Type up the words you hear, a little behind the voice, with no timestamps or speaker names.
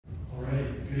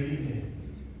Good evening.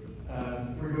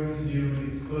 We're going to do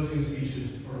the closing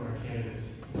speeches for our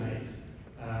candidates tonight.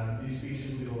 These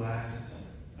speeches will be the last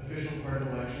official part of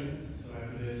elections, so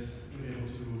after this, we'll be able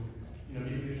to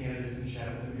meet with the candidates and chat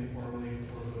with them informally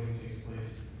before voting takes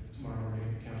place tomorrow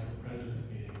morning at Council President's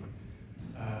meeting.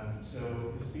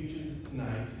 So the speeches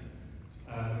tonight,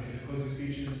 the closing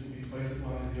speeches will be twice as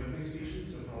long as the opening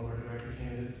speeches, so for all of our director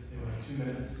candidates, they will have 2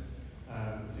 minutes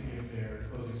to give their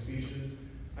closing speeches.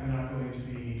 I'm not going to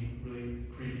be really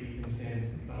creepy and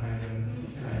stand behind them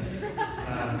tonight,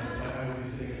 but I will be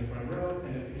sitting in the front row,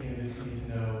 and if the candidates need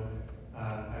to know,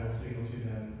 I will signal to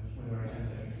them when there are 10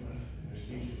 seconds left in their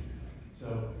speeches. So,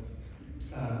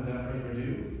 without further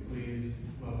ado, please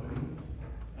welcome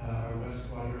our West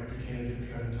Squad Director candidate,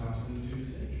 Trevin Thompson, to the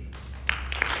stage.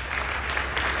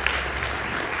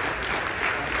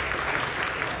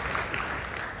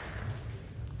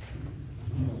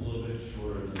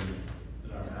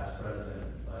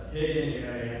 Hey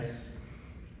again, AIS.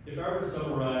 If I were to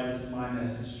summarize my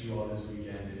message to you all this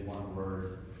weekend in one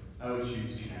word, I would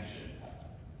choose connection.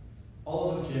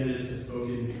 All of us candidates have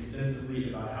spoken extensively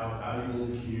about how valuable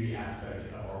the community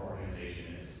aspect of our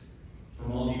organization is.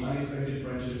 From all the unexpected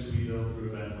friendships we build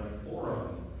through events like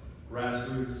Forum,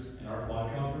 grassroots, and our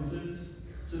quad conferences,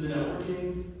 to the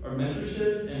networking, our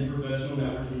mentorship, and professional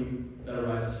networking that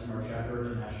arises from our chapter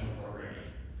and national programming.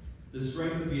 The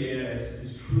strength of the AIS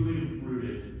is truly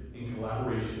rooted in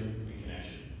collaboration and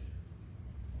connection.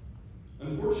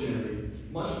 Unfortunately,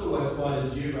 much of the West Quad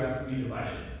is geographically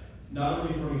divided, not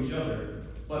only from each other,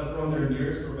 but from their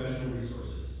nearest professional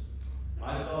resources.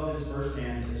 I saw this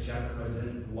firsthand as chapter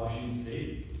president of Washington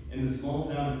State in the small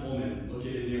town of Pullman,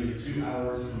 located nearly 2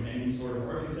 hours from any sort of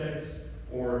architects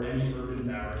or any urban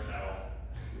fabric at all.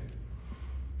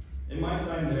 In my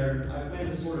time there, I planned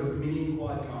a sort of mini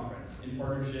quad conference in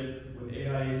partnership with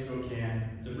AIA Spokane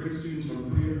to bring students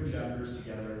from 3 different chapters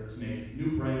together to make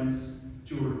new friends,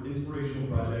 tour inspirational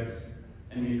projects,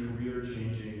 and make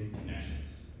career-changing connections.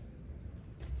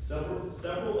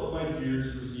 Several of my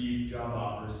peers received job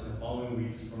offers in the following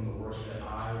weeks from the work that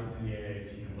I and the AIA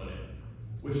team put in,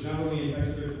 which not only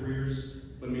impacted their careers,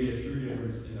 but made a true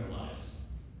difference in their lives.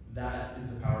 That is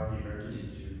the power of the American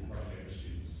Institute for Architecture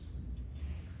Students.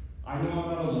 I know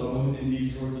I'm not alone in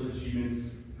these sorts of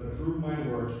achievements, but through my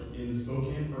work in the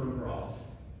Spokane Permaprof,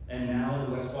 and now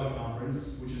the West Quad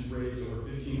Conference, which has raised over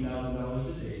 $15,000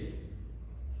 to date,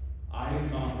 I am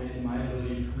confident in my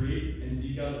ability to create and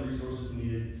seek out the resources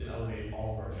needed to elevate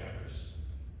all of our chapters.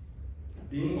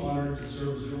 Being honored to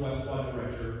serve as your West Quad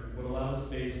Director would allow the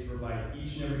space to provide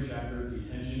each and every chapter the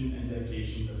attention and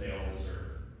dedication that they all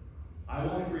deserve. I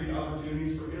want to create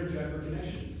opportunities for inter-chapter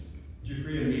connections, to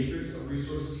create a matrix of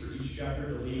resources for each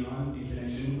chapter to lean on in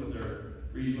connection with their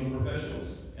regional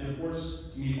professionals, and of course,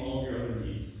 to meet all of your other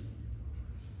needs.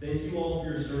 Thank you all for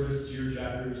your service to your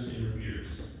chapters and your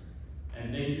peers,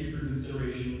 and thank you for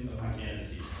consideration of my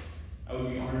candidacy. I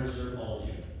would be honored to serve all of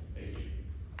you. Thank you.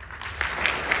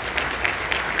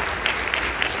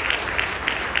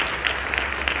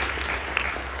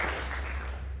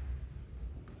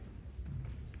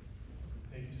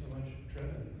 Thank you so much,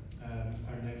 Trevin.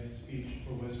 Our next speech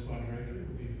for West Squad Director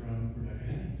will be from Rebecca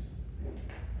Hennings.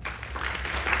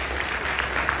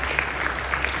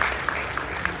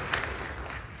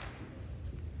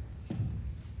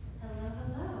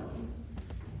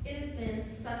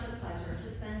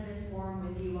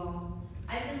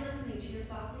 I've been listening to your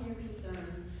thoughts and your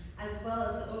concerns, as well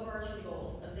as the overarching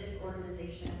goals of this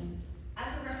organization.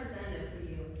 As a representative for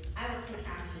you, I will take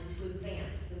action to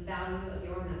advance the value of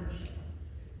your membership.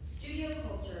 Studio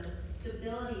culture,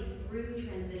 stability through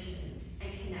transition, and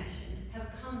connection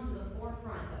have come to the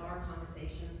forefront of our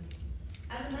conversations.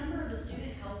 As a member of the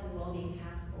Student Health and Wellbeing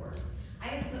Task Force, I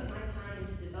have put my time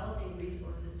into developing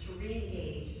resources to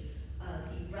re-engage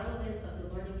the relevance of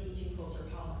the learning teaching culture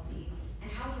policy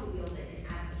and how to wield it in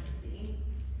advocacy.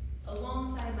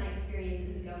 Alongside my experience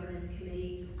in the governance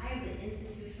committee, I have the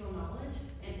institutional knowledge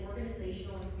and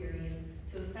organizational experience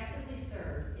to effectively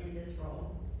serve in this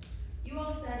role. You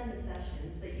all said in the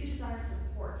sessions that you desire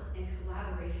support and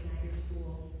collaboration at your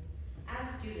schools. As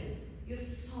students, you have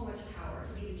so much power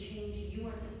to be the change you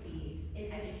want to see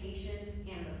in education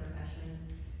and the profession.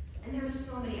 And there are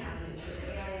so many avenues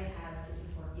that AIS has to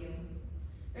support you.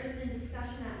 There's been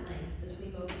discussion at length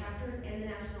between both chapters and the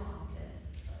national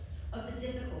office of the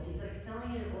difficulties of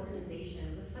excelling in an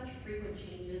organization with such frequent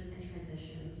changes and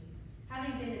transitions.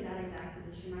 Having been in that exact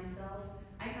position myself,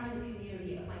 I found a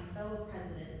community of my fellow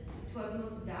presidents to have the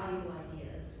most valuable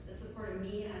ideas that supported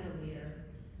me as a leader.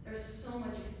 There's so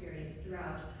much experience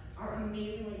throughout our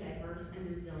amazingly diverse and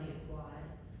resilient quad.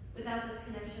 Without this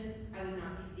connection, I would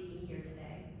not be speaking here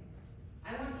today.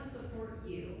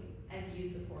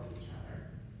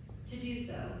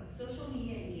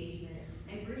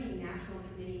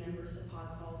 first to pod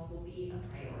calls will be a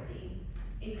priority.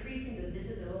 Increasing the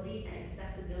visibility and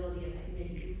accessibility of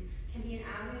committees can be an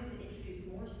avenue to introduce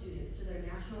more students to their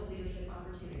national leadership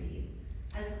opportunities,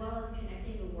 as well as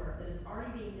connecting the work that is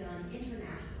already being done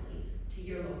internationally to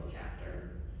your local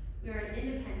chapter. We are an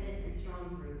independent and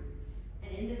strong group,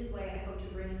 and in this way, I hope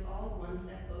to bring us all one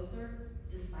step closer,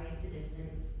 despite the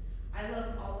distance. I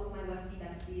love all of my Westie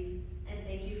besties, and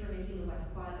thank you for making the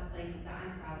West Quad a place that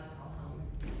I'm proud to call home.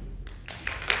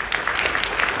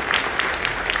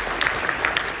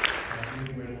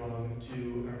 Moving right along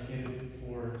to our candidate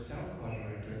for South Quad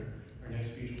Director, our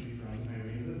next speech will be from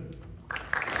Irene Liu.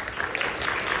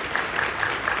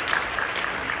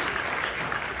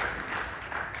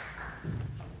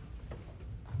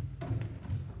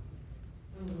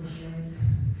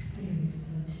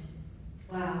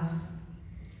 Wow.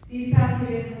 These past few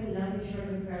days have been nothing short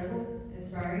of incredible,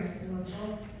 inspiring, and most of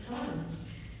all, fun.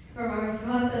 From our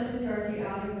squad sessions to our few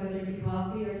outings, whether it be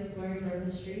coffee or exploring over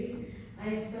the street, I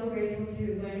am so grateful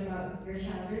to learn about your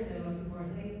chapters and most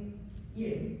importantly,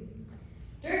 you.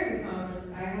 During this conference,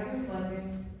 I have been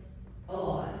reflecting a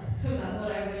lot about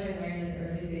what I wish I learned at the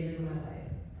early stages of my life.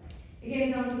 It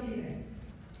came down to two things.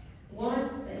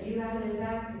 One, that you have an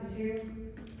impact, and two,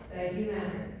 that you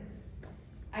matter.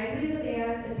 I believe that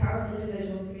AS empowers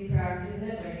individuals to be proactive in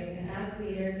their learning and as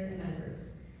leaders and members.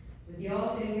 With you all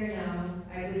sitting here now,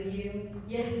 I believe you,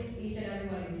 yes, each and every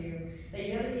one of you, that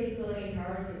you have the capability and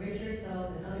power to enrich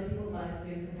yourselves and other people's lives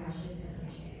through compassion and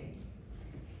understanding.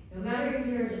 No matter if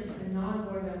you are just a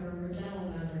non-board member or a general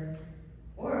member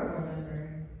or a board member,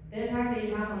 the impact that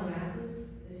you have on the masses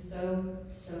is so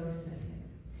significant.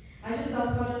 As your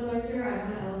self-project director, I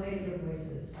want to elevate your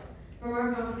voices. From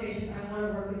our conversations, I want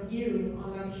to work with you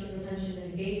on membership retention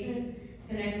and engagement,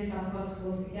 connecting Southwell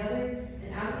schools together,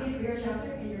 and advocate for your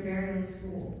chapter in your very own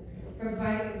school. From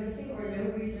providing existing or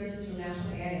no resources from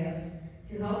National AIS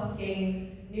to help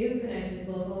gain new connections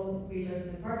with local resources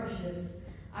and partnerships,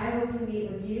 I hope to meet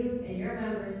with you and your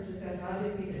members to discuss how to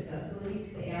increase accessibility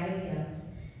to the AIAS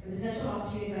and potential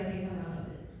opportunities that can come out of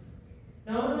it.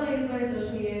 Not only will I use my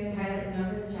social media to highlight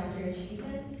members and chapter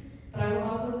achievements, but I will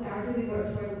also actively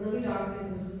work towards a living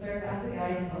document which will serve as a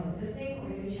guide to help existing or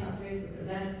new chapters with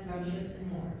events, memberships,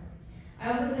 and more.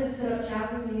 I also intend to set up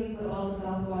chats and meetings with all the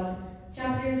Southwad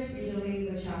chapters, regionally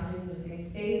with chapters in the same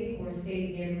state or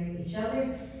state neighboring each other,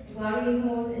 and collaborating even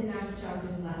more with international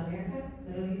chapters in Latin America,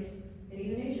 Middle East, and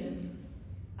even Asia.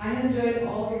 I have enjoyed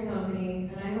all of your company,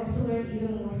 and I hope to learn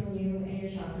even more from you and your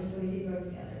chapters so we can grow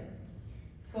together.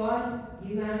 Squad,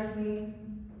 you matter to me,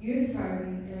 you inspire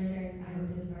me, in return, I hope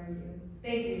to inspire you.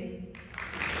 Thank you.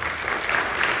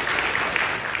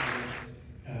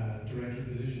 Director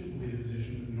position will be the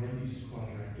position of Northeast Quad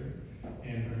Director,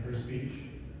 and our first speech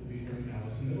will be from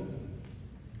Allison Middleton.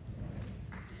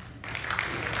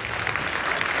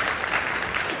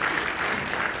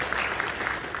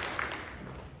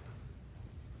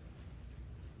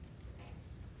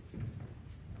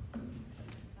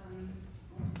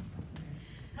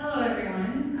 Hello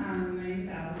everyone, my name is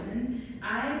Allison.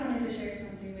 I wanted to share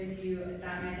something with you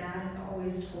that my dad has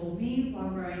always told me while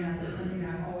growing up. It's something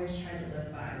that I've always tried to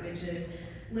live by, which is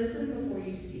listen before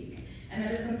you speak. And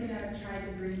that is something I've tried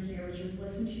to bring here, which is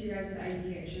listen to your guys'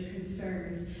 ideas, your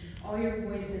concerns, all your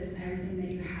voices and everything that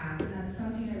you have. And that's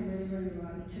something I really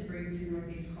want to bring to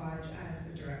Northeast Quad as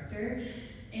the director.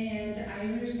 And I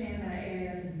understand that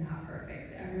AIS is not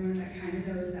perfect. Everyone that kind of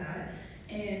knows that.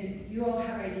 And you all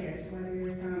have ideas, whether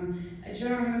you're from a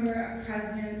general member, a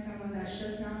president, someone that's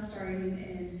just now starting,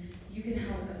 and you can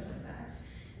help us with that.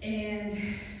 And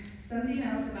something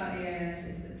else about AIS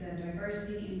is the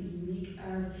diversity and unique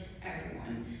of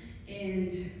everyone.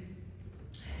 And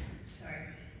sorry.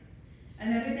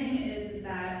 Another thing is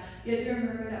that you have to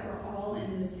remember that we're all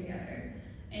in this together.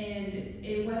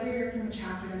 And whether you're from a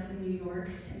chapter that's in New York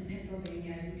and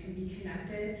Pennsylvania, you can be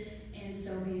connected and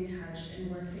still be in touch and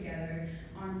work together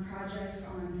on projects,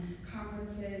 on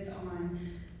conferences, on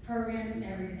programs and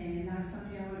everything. And that's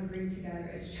something I want to bring together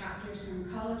is chapters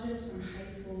from colleges, from high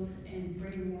schools, and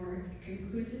bring more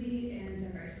inclusivity and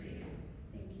diversity.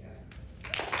 Thank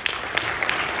you.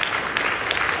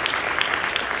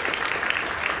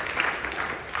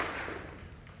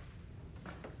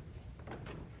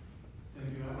 Thank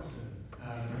you, Allison.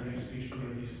 Our next speech from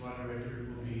Northeast Quad Director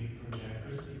will be from Jack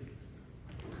Christie.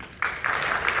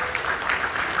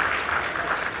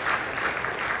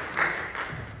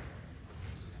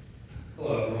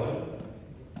 Hello everyone,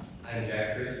 I'm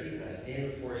Jack Christie and I stand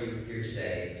before you here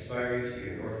today aspiring to be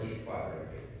your Northeast Quad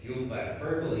Director, fueled by a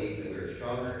firm belief that we are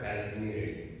stronger as a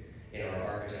community in our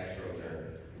architectural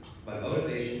journey. My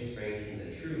motivation springs from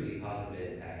the truly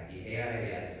positive impact the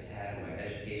AIAS has had on my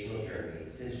educational journey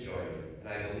since joining, and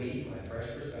I believe my fresh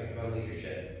perspective on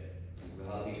leadership will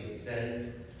help me to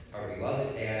extend our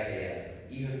beloved AIAS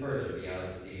even further beyond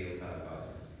the studio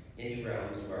confines into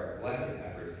realms where our collective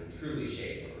efforts can truly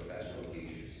shape our professional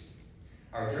futures.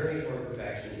 Our journey toward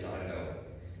perfection is ongoing.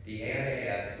 The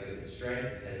AIAS, with its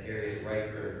strengths, has areas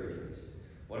ripe for improvement.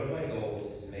 One of my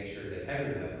goals is to make sure that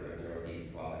every member of the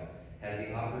Northeast Quad has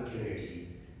the opportunity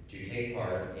to take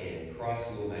part in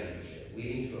cross-school mentorship,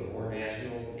 leading to a more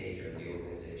national nature of the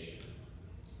organization.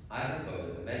 I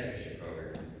propose a mentorship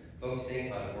program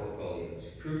focusing on portfolios,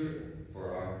 crucial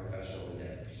for our professional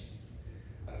endeavors.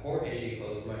 A core issue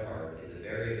close to my heart is the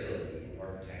variability in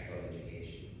architectural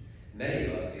education. Many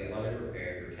of us feel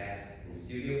underprepared for tasks in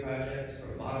studio projects,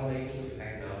 from model making to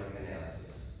economic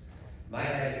analysis. My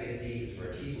advocacy is for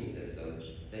a teaching system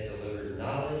that delivers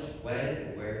knowledge when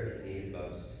and where it's needed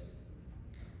most.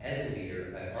 As a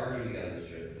leader, I've already begun this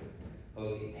journey,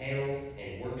 hosting panels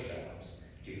and workshops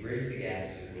to bridge the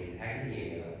gaps between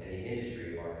academia and the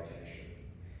industry of architecture.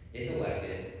 If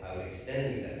elected, I would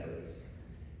extend these efforts,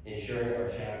 ensuring our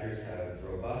chapters have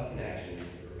robust connections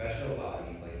to professional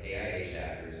bodies like AIA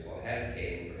chapters, while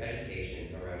advocating for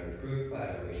education around improved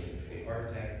collaboration between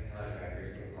architects,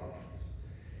 contractors, and clients.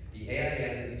 The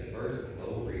AIS's diverse and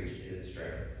global reach is its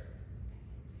strength.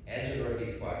 As your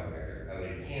Northeast Quad Director, I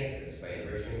would enhance this by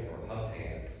enriching our hub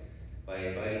hangouts, by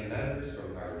inviting members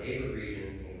from our neighbor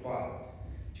regions and quads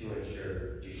to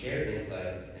share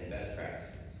insights and best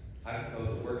practices. I propose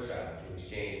a workshop to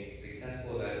exchange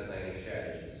successful event planning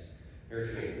strategies,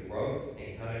 nurturing growth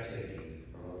and connectivity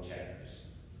among chapters.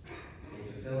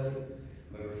 In fulfilling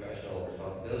my professional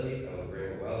responsibilities, I will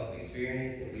bring a wealth of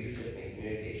experience in leadership and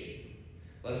communication.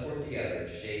 Let's work together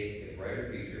to shape a brighter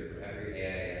future for every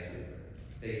AIS member.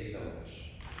 Thank you so much.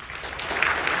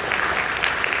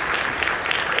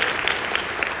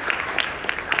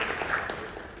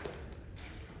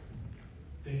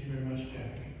 Thank you very much,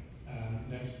 Jack.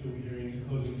 Next, we'll be hearing the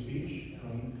closing speech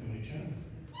from Cody Chen.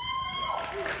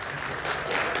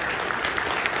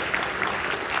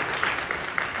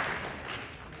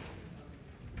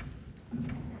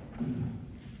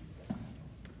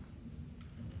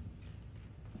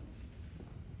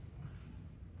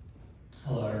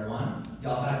 Hello, everyone.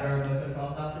 Y'all back there with those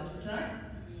cross outfits for tonight?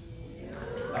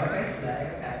 Yeah. Okay, slay,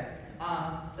 okay.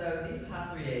 So these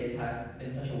past 3 days have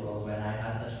been such a whirlwind. I've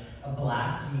had such a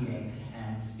blast meeting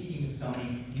and speaking to so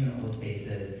many new old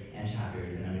faces and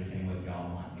chapters and understanding what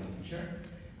y'all want in the future.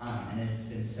 And it's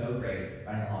been so great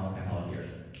running along with my fellow peers.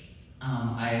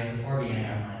 Before beginning,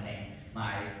 I want to thank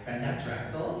my friends at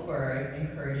Drexel for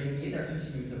encouraging me. Their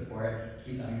continued support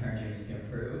keeps on encouraging me to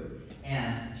improve.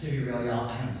 And to be real, y'all,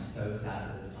 I am so sad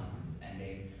that this conference is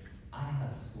ending. I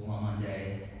have school on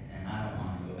Monday, and I don't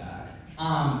want to go back.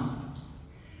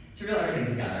 To reel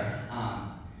everything together,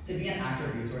 to be an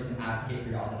active resource and advocate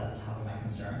for y'all is at the top of my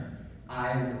concern.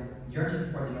 I yearn to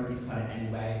support the Northeast Quad in any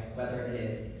way, whether it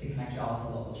is to connect y'all to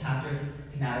local chapters,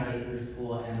 to navigate through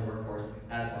school and the workforce,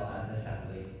 as well as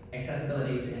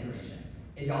accessibility to information.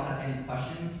 If y'all have any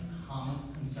questions, comments,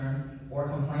 concerns, or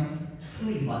complaints,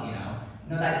 please let me know.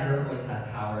 Know that your voice has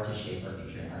power to shape our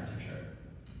future in architecture.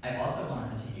 I also want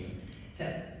to continue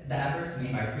the efforts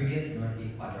made by previous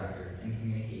Northeast Quad directors in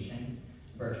communication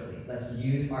virtually. Let's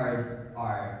use our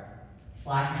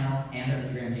Slack channels and our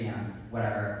Instagram DMs,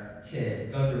 whatever, to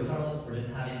go through huddles or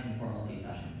just having informal tea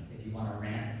sessions. If you want to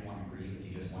rant, if you want to grieve, if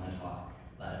you just want to talk,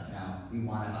 let us know. We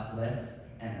want to uplift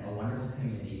and a wonderful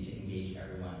community to engage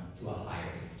everyone to a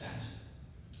higher extent.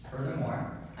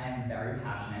 Furthermore, I am very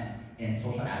passionate in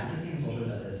social advocacy and social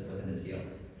justice within this field.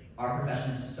 Our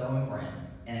profession is so important,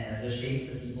 and as it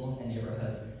shapes the peoples and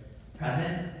neighborhoods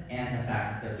present and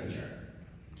affects their future.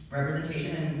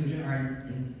 Representation and inclusion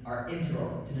are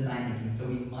integral to design thinking, so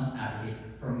we must advocate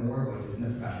for more voices in the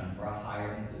profession for a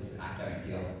higher inclusive academic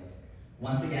field.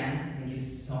 Once again, thank you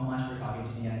so much for talking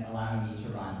to me and allowing me to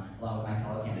run along with my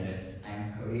fellow candidates. I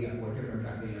am Cody, a fourth year from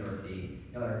Drexel University.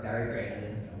 Y'all are very great, and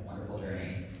this has been a wonderful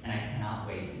journey, and I cannot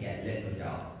wait to get lit with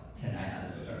y'all tonight at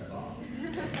the Social Ball.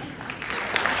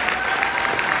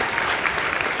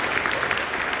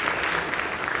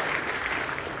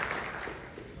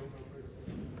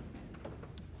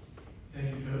 Thank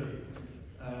you, Cody.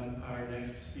 Our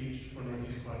next speech for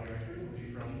Northeast Quad Director will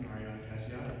be from Mariana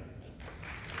Cassiani.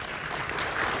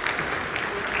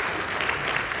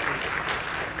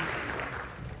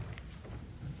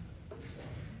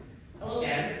 Hello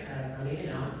again, as many of you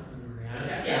know, I'm Mariana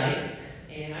Cassiani,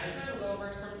 and I just want to go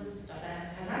over some stuff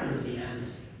that has happened this weekend.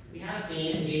 We have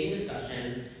seen engaging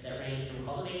discussions that range from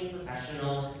cultivating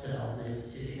professional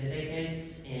development to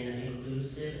significance in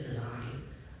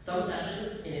Some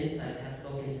sessions and insight that have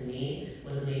spoken to me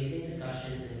was amazing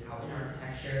discussions in out in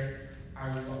architecture,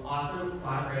 our awesome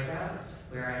quad breakouts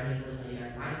where I'm able to tell you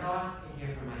guys my thoughts and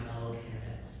hear from my fellow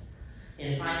candidates.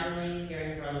 And finally,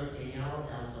 hearing from Danielle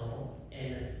Del Sol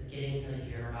and getting to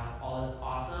hear about all this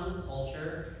awesome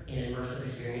culture and immersive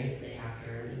experience they have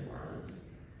here in New Orleans.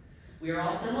 We are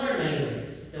all similar in many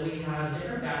ways, though we have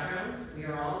different backgrounds. We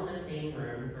are all in the same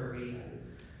room for a reason,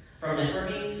 from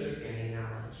networking to expanding knowledge.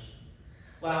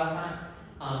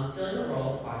 While filling the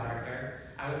role of quad director,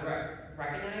 I would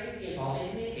recognize the evolving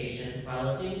communication while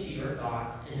listening to your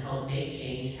thoughts and help make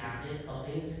change happen,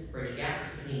 helping bridge gaps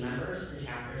between members and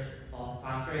chapters,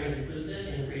 fostering inclusive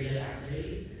and creative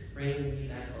activities, bringing you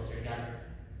guys closer together.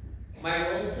 My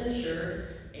role is to ensure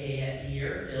a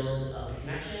year filled of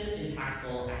connection,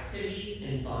 impactful activities,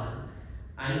 and fun.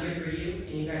 I'm here for you,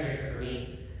 and you guys are here for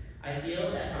me. I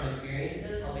feel that from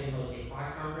experiences helping host a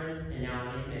quad conference and now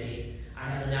on a committee, I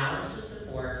have the knowledge to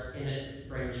support and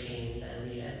bring change that is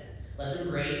needed. Let's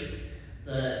embrace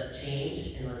the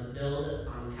change and let's build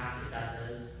on past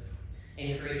successes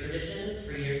and create traditions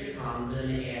for years to come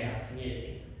within the AIS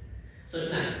community. So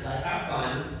tonight, let's have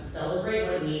fun, celebrate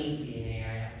what it means to be an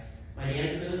AIS. My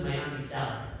dance moves might not be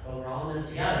stellar, but we're all in this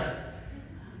together.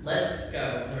 Let's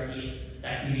go, Northeast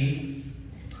Sexy Beasts.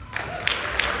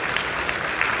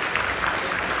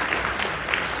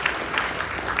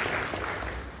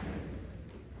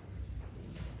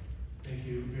 Thank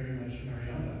you very much,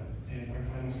 Mariana. And our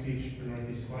final speech for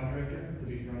Northeast Quad Director will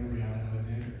be from Brianna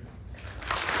Alexander.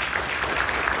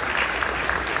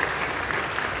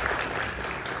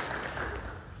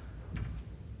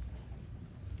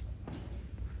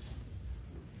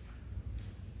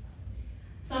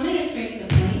 So I'm going to get straight to the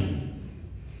point.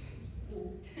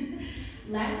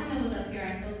 Last time I was up here,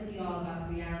 I spoke with you all about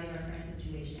the reality of our current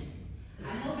situation.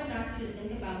 I hope I got you to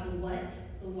think about the what,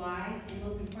 the why, and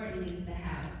most importantly, the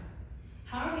how.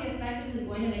 How are we effectively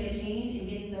going to make a change in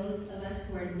getting those of us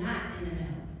who are not in the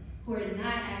know, who are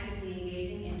not actively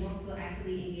engaging and don't feel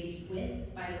actively engaged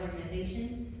with by the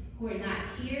organization, who are not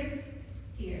here?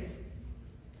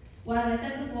 Well, as I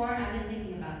said before, I've been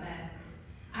thinking about that.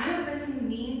 I'm a person who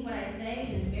means what I say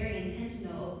and is very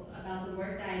intentional about the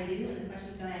work that I do and the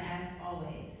questions that I ask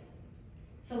always.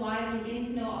 So while I've been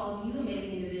getting to know all of you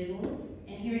amazing individuals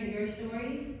and hearing your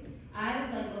stories,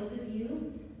 I've, like most of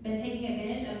you, been taking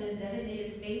advantage of this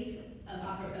designated space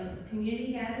of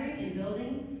community gathering and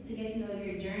building to get to know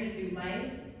your journey through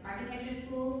life, architecture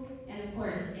school, and of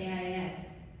course, AIS.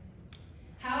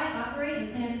 How I operate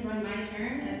and plan to run my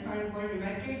term as part of board of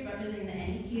directors representing the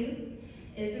NEQ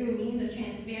is through a means of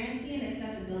transparency and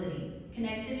accessibility,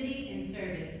 connectivity, and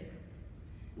service.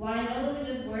 While I know those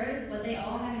are just words, what they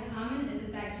all have in common is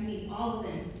the fact you need all of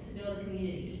them to build a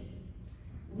community.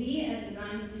 We, as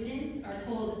design students, are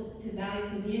told to value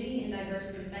community and diverse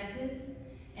perspectives,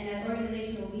 and as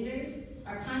organizational leaders,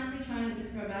 are constantly trying to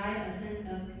provide a sense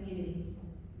of community.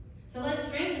 So let's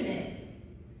strengthen it.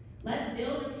 Let's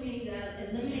build a community that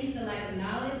eliminates the lack of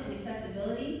knowledge and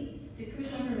accessibility to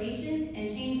crucial information and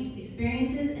change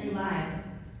experiences and lives.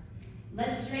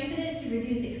 Let's strengthen it to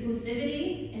reduce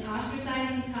exclusivity and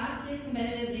ostracizing toxic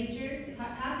competitive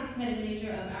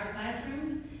nature of our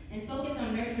classrooms and focus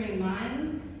on nurturing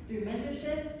minds through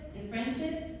mentorship and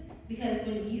friendship, because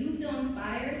when you feel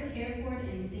inspired, cared for,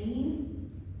 and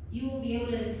seen, you will be able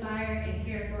to inspire and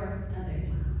care for others.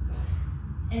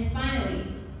 And finally,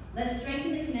 let's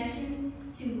strengthen the connection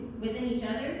within each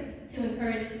other to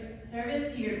encourage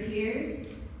service to your peers,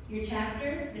 your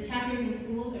chapter, the chapters in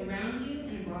schools around you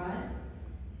and abroad,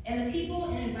 and the people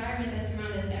and environment that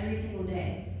surround us every single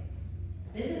day.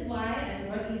 This is why, as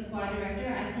Northeast Quad Director,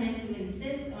 I plan to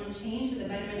insist on change for the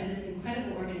betterment of this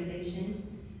incredible organization,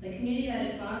 the community that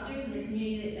it fosters, and the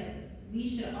community that we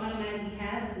should automatically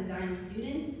have as design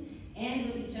students and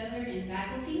with each other and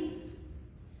faculty.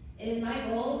 It is my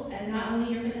goal, as not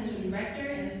only your potential director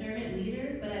and a servant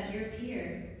leader, but as your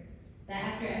peer, that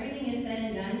after everything is said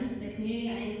and done, the community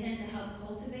I intend to help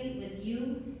cultivate with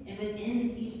you and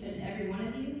within each and every one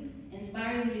of you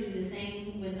inspires you to do the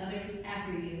same with others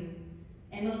after you.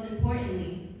 And most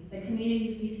importantly, the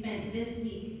communities we spent this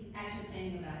week actually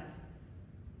planning about.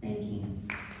 Thank you.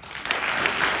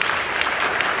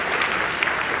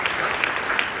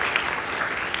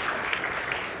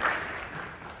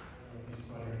 These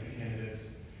Quad Director candidates,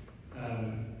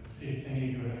 if any of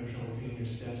you are having trouble getting your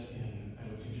steps in, I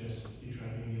would suggest you try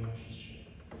getting the elections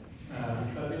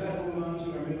checked. But with that, we'll move on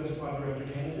to our Midwest Quad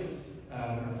Director candidates.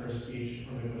 Our first speech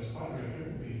for Midwest Quad Director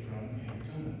will be from Andrew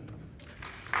Tillman.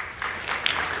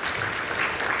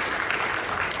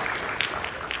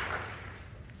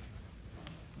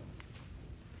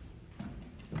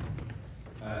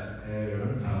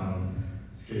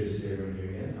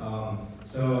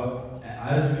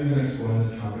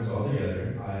 this conference all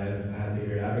together. I've had the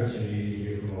great opportunity to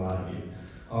hear from a lot of you.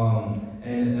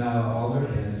 And now all our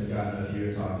candidates have gotten up here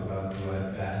and talked about the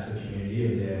vast community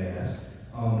of the AIS.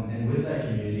 And with that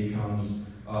community comes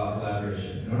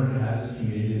collaboration. In order to have this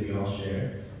community that we all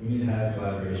share, we need to have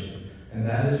collaboration. And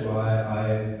that is why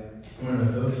I wanted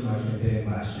to focus my campaign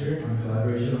last year on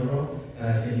collaboration overall, and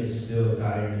I think it's still a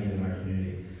dire need in our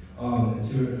community.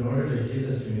 In order to get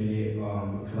this community,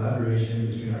 collaboration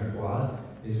between our quad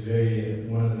is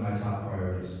one of my top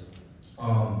priorities.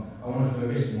 I want to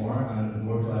focus more on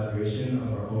more collaboration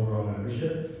of our overall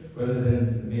membership, rather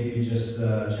than maybe just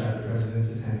the chapter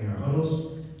presidents attending our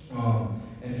huddles,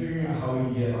 and figuring out how we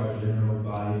can get our general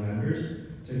body members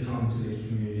to come to the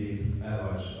community at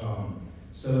large.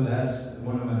 So that's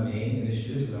one of my main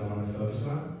initiatives that I want to focus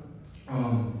on.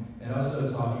 And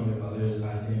also talking with others,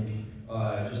 I think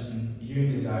just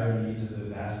hearing the dire needs of the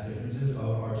vast differences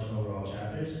of our overall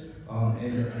chapters.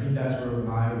 And I think that's where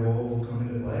my role will come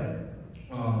into play.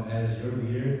 As your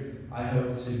leader, I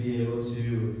hope to be able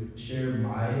to share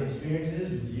my experiences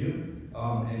with you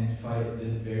and fight the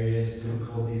various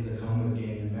difficulties that come with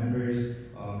gaining members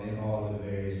in all the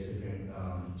various different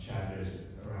chapters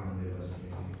around the Midwest community.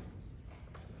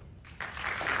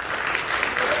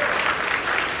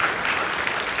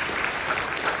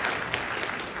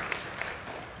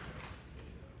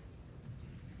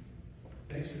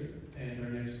 Thanks, Drew. And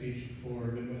our next speech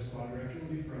for Midwest Squad Director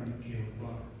will be from Caleb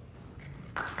Block.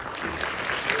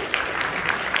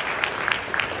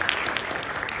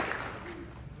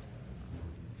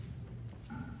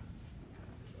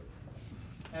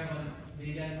 Hey everyone,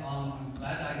 me again. I'm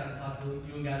glad that I got to talk to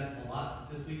you guys a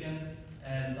lot this weekend.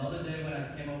 And the other day when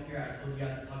I came up here, I told you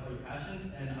guys to talk about your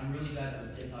passions, and I'm really glad that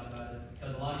we did talk about it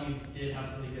because a lot of you did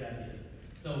have really good ideas.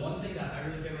 So one thing that I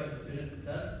really care about is student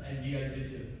success, and you guys do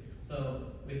too. So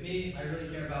with me, I really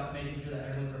care about making sure that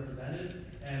everyone's represented.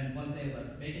 And one thing is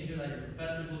like making sure that your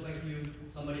professors look like you,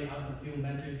 somebody out in the field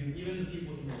mentors you, even the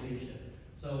people in the leadership.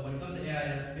 So when it comes to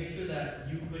AIS, make sure that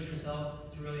you push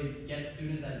yourself to really get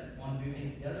students that want to do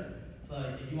things together. So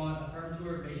like if you want a firm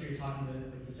tour, make sure you're talking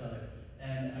with each other.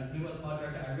 And as Midwest Squad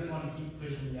Director, I really want to keep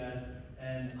pushing you guys.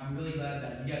 And I'm really glad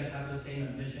that you guys have the same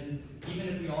ambitions, even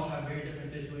if we all have very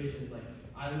different situations. Like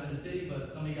I live in the city,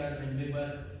 but some of you guys are in the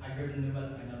Midwest. I grew up in the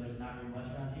Midwest. I know there's not very much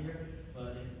around here,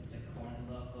 but it's like corn and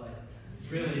stuff. But like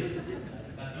really,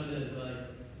 that's what it is. But like,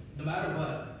 no matter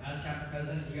what, as chapter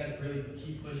presidents, you guys really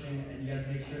keep pushing and you guys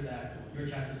make sure that your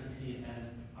chapters succeed. And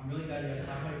I'm really glad you guys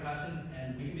talk about your passions,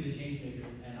 and we can be the change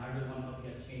makers. And I really want to help you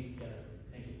guys change together.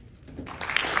 Thank you.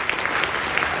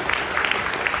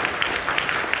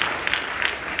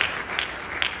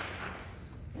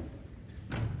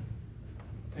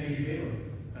 Thank you, Caleb.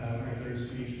 Our third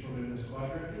speech for Midwest Squad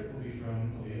Director will be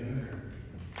from Leah McCurry.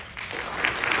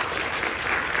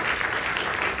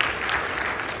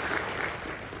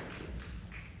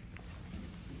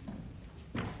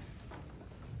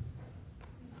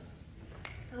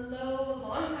 Hello,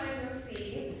 long time no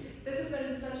see. This has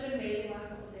been such an amazing last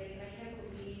couple of days, and I can't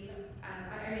believe, I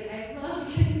love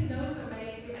getting to know so many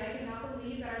of you, and I cannot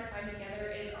believe that our time together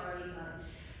is already done.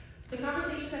 The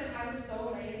conversations I've had with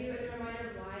so many of you is a reminder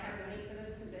of why I'm running for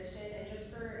this position, and just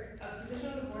for a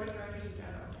position on the board of directors in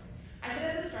general. I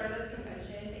said at the start of this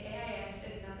convention, the AIS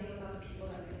is nothing without the people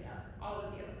that make it up, all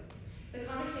of you. The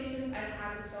conversations I've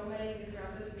had with so many of you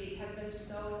throughout this week has been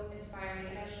so inspiring,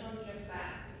 and has shown just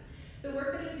that. The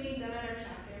work that is being done at our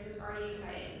chapters is already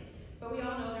exciting, but we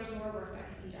all know there's more work that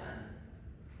can be done.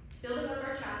 Building up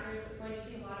our chapters is going to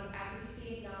take a lot of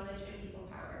advocacy, knowledge, and people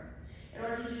power. In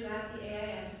order to do that, the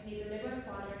AIS needs a Midwest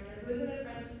Squad Director who isn't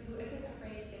afraid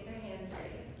to get their hands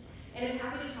dirty, and is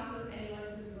happy to talk with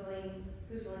anyone who's willing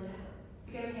to help.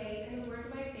 Because hey, in the words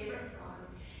of my favorite frog,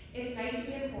 it's nice to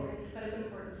be important, but it's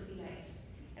important to be nice.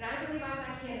 And I believe I'm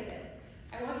that candidate.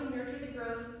 I want to nurture the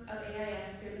growth of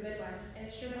AIS through the Midwest and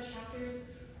ensure that chapters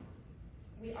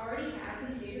we already have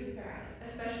continue to thrive,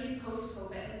 especially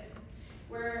post-COVID,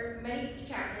 where many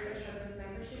chapters are struggling with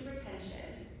membership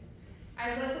retention.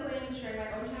 I've led the way in ensuring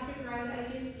my own chapter thrives at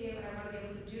ICSU, and I want to be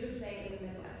able to do the same in the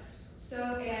Midwest.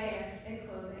 So AIS, in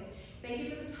closing, thank you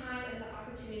for the time and the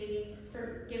opportunity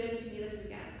for giving to me this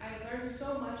weekend. I've learned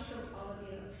so much from all of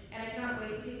you, and I cannot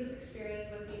wait to take this experience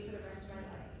with me for the rest of my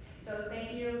life. So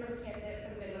thank you for the candidate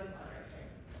for the Midwest Squad Director.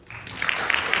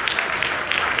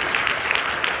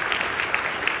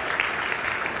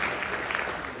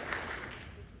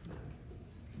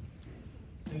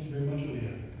 Thank you very much,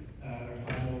 Leah. Our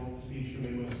final speech for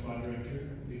Midwest Squad Director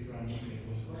will be from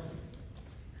Nicholas Clark.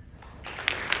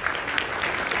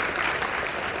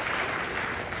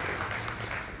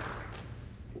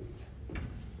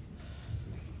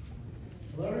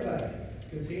 Hello, everybody.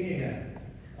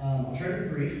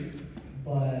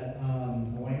 but I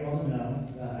want you all to know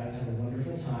that I've had a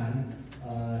wonderful time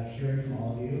hearing from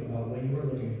all of you about what you were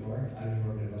looking for out of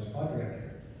your Midwest Quad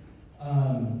Director.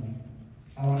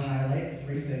 I want to highlight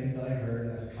 3 things that I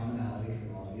heard as a commonality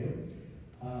from all of you.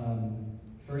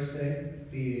 First thing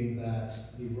being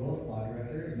that the role of Quad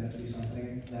Director is meant to be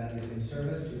something that is in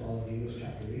service to all of you as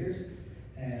chapter leaders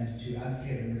and to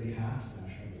advocate on your behalf to the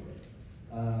National Board.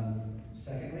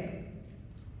 Secondly,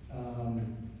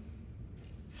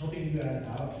 helping you guys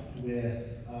out with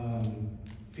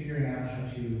figuring out how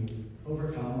to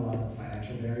overcome a lot of the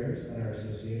financial barriers that are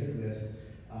associated with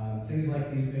things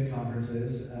like these big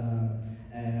conferences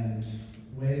and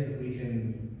ways that we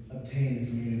can obtain the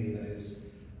community that is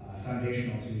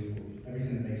foundational to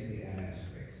everything that makes the AIS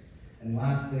great. And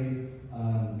lastly,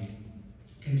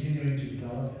 continuing to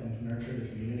develop and nurture the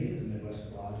community that the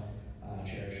Midwest Quad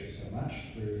cherishes so much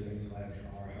through things like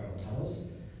our Harlem Huddles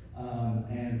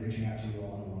and reaching out to you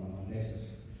all on a one-on-one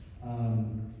basis.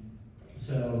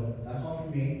 So that's all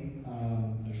from me.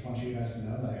 I just want you guys to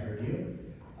know that I heard you.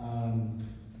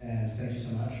 And thank you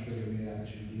so much for giving me the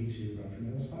opportunity to run for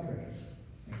Midwest Quad Director.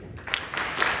 Thank you.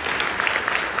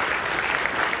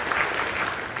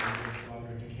 Quad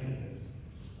Director candidates.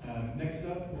 Next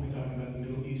up, we'll be talking about the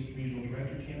Middle East Regional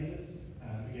Director candidates.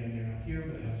 Again, they're not here,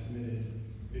 but have submitted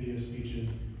video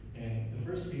speeches. And the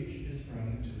first speech is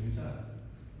from Tulisa.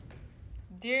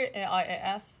 Dear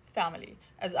AIAS family,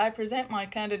 as I present my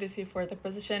candidacy for the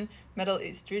position Middle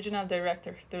East Regional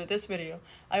Director through this video,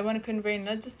 I want to convey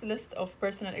not just a list of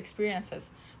personal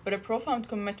experiences, but a profound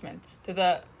commitment to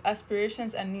the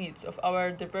aspirations and needs of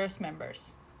our diverse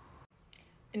members.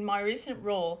 In my recent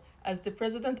role as the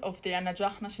president of the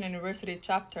Najah National University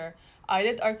chapter, I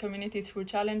led our community through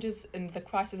challenges in the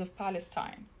crisis of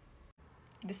Palestine.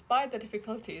 Despite the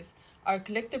difficulties, our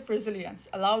collective resilience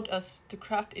allowed us to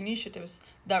craft initiatives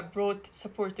that brought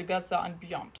support to Gaza and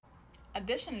beyond.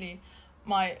 Additionally,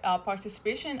 my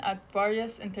participation at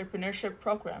various entrepreneurship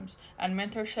programs and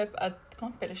mentorship at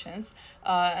competitions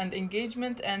and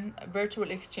engagement and virtual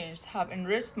exchange have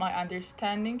enriched my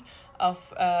understanding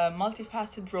of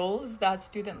multifaceted roles that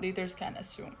student leaders can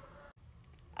assume.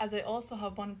 As I also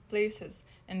have won places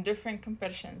in different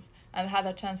competitions and had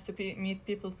a chance to meet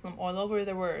people from all over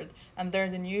the world and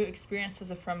learn the new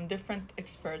experiences from different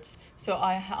experts. So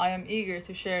I am eager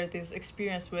to share this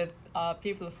experience with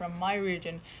people from my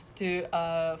region to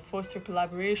foster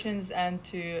collaborations and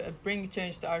to bring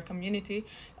change to our community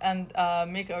and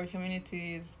make our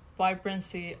community's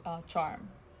vibrancy charm.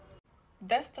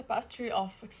 This tapestry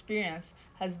of experience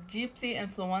has deeply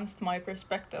influenced my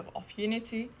perspective of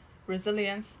unity,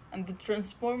 resilience, and the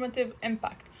transformative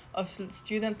impact of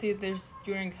student leaders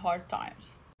during hard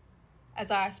times. As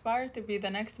I aspire to be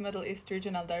the next Middle East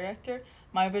Regional Director,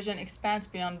 my vision expands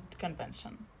beyond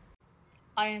convention.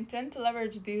 I intend to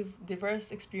leverage these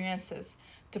diverse experiences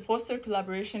to foster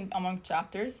collaboration among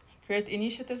chapters, create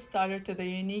initiatives tailored to the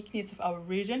unique needs of our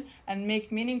region, and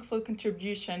make meaningful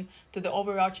contribution to the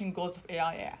overarching goals of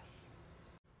AIAS.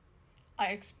 I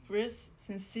express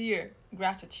sincere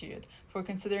gratitude for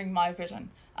considering my vision,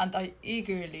 and I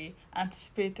eagerly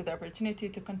anticipate the opportunity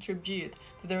to contribute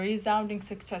to the resounding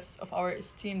success of our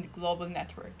esteemed global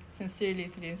network. Sincerely,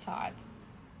 Tulin Saad.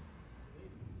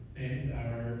 And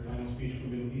our final speech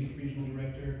from Middle East Regional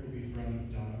Director will be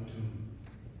from Donna Otum.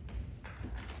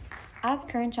 As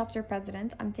current chapter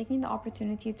president, I'm taking the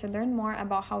opportunity to learn more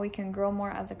about how we can grow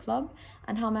more as a club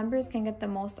and how members can get the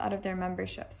most out of their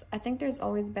memberships. I think there's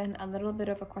always been a little bit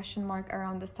of a question mark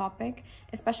around this topic,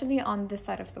 especially on this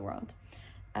side of the world.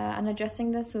 And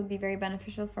addressing this would be very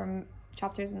beneficial for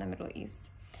chapters in the Middle East.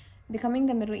 Becoming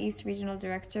the Middle East Regional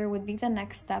Director would be the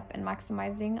next step in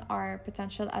maximizing our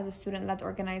potential as a student-led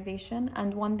organization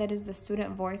and one that is the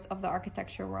student voice of the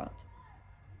architecture world.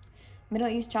 Middle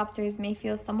East chapters may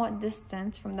feel somewhat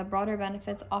distant from the broader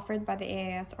benefits offered by the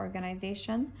AIS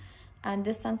organization, and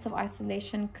this sense of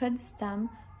isolation could stem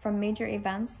from major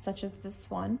events such as this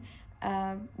one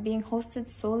being hosted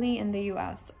solely in the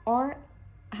US or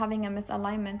having a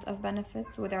misalignment of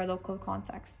benefits with our local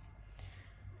context.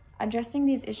 Addressing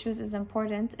these issues is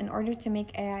important in order to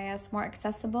make AIS more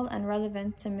accessible and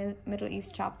relevant to Middle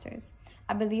East chapters.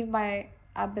 I believe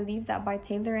that by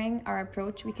tailoring our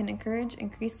approach, we can encourage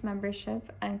increased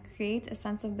membership and create a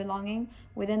sense of belonging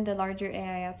within the larger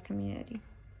AIS community.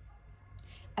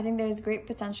 I think there is great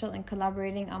potential in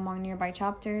collaborating among nearby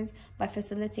chapters. By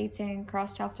facilitating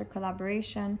cross-chapter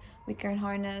collaboration, we can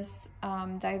harness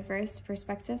diverse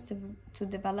perspectives to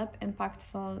develop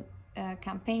impactful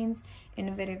campaigns,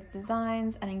 innovative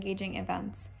designs, and engaging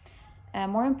events.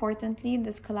 More importantly,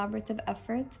 this collaborative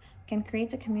effort can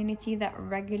create a community that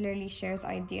regularly shares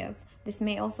ideas. This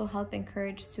may also help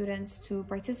encourage students to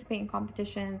participate in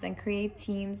competitions and create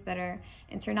teams that are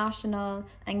international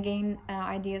and gain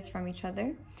ideas from each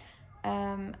other.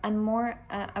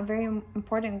 A very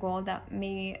important goal that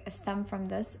may stem from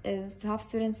this is to have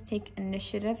students take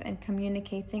initiative in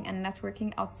communicating and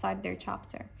networking outside their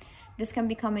chapter. This can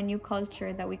become a new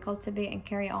culture that we cultivate and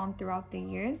carry on throughout the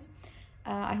years.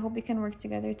 I hope we can work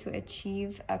together to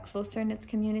achieve a closer-knit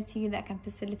community that can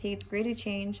facilitate greater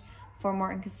change for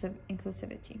more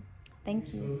inclusivity.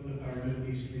 Thank you. Both of our Middle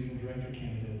East Regional Director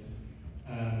candidates.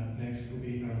 Next will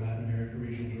be our Latin America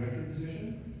Regional Director position.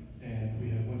 And we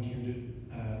have one candidate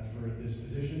for this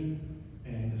position,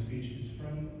 and the speech is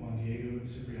from Juan Diego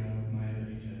Cipriano Maya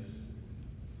Benitez.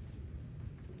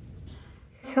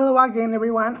 Hello again,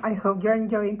 everyone. I hope you're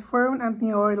enjoying the forum at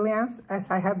New Orleans as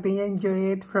I have been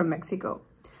enjoying it from Mexico.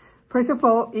 First of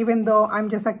all, even though I'm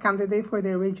just a candidate for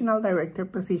the Regional Director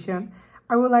position,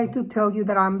 I would like to tell you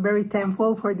that I'm very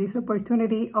thankful for this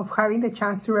opportunity of having the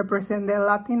chance to represent the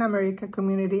Latin America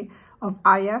community of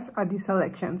IAS at these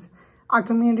elections. A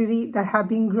community that has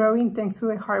been growing thanks to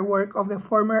the hard work of the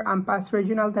former and past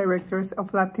regional directors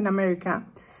of Latin America,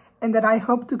 and that I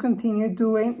hope to continue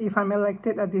doing if I'm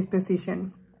elected at this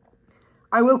position.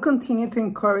 I will continue to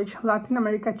encourage Latin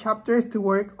America chapters to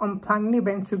work on planning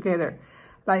events together,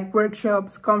 like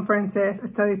workshops, conferences,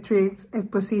 study trips,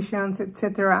 expositions,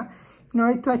 etc., in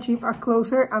order to achieve a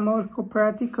closer and more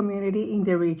cooperative community in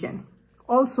the region.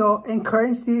 Also,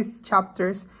 encourage these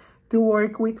chapters to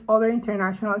work with other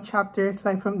international chapters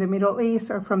like from the Middle East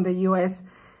or from the US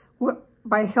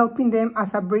by helping them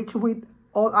as a bridge with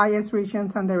all IAS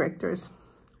regions and directors.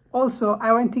 Also,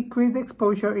 I want to increase the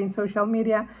exposure in social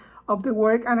media of the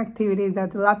work and activities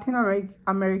that the Latin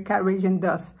America region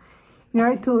does, in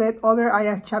order to let other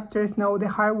IAS chapters know the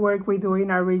hard work we do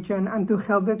in our region and to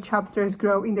help the chapters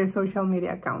grow in their social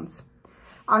media accounts.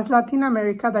 As Latin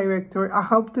America Director, I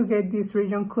hope to get this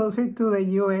region closer to the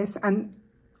US and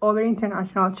other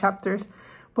international chapters,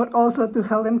 but also to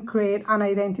help them create an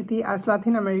identity as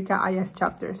Latin America IAS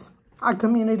chapters, a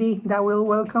community that will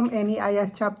welcome any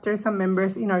IAS chapters and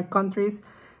members in our countries,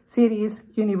 cities,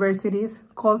 universities,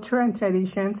 culture and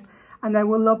traditions, and I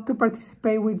would love to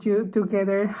participate with you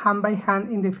together hand by hand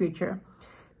in the future.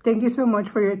 Thank you so much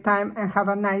for your time and have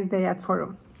a nice day at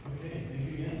Forum. Okay,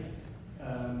 thank you again.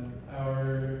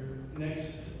 Our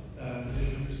next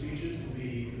position for speeches will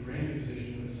be the brand new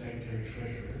position of Secretary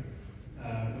Treasurer.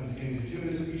 Once again, these are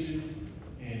 2-minute speeches,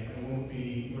 and I won't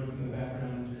be working in the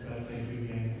background, but thank you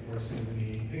again for sending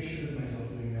me pictures of myself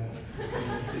doing that. It's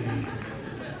great to see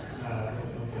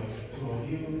to all of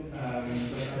you. But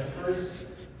our first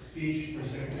speech for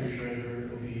Secretary Treasurer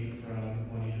will be from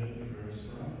Juanita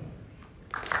Maduro-Sperano.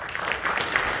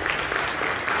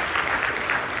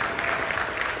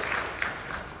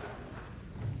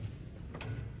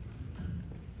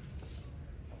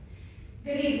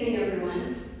 Good evening, everyone.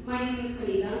 My name is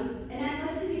Juanita, and I'd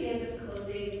like to begin this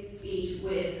closing speech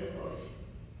with a quote.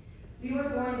 We were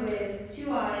born with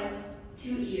 2 eyes,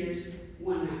 2 ears,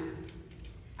 1 mouth.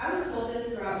 I was told this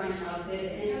throughout my childhood,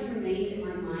 and it has remained in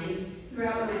my mind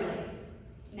throughout my life.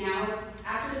 Now,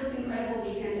 after this incredible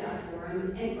weekend at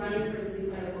Forum and running for this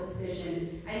incredible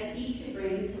position, I seek to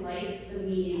bring to light the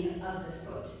meaning of this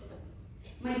quote.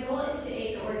 My goal is to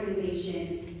aid the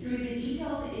organization through the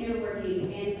detailed inner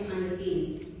workings and behind the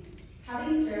scenes.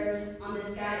 Having served on the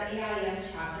SCAD AIS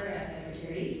chapter as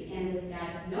secretary and the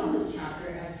SCAD NOMAS chapter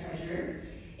as treasurer,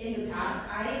 in the past,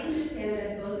 I understand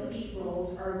that both of these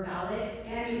roles are valid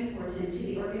and important to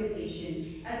the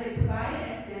organization as they provide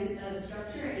a sense of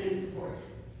structure and support.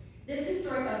 This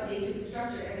historic update to the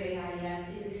structure of AIS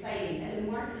is exciting as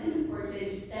it marks an important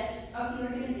step of the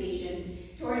organization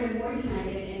toward a more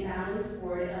united and balanced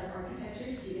board of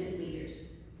architecture student leaders.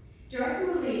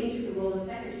 Directly relating to the role of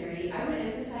secretary, I would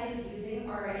emphasize using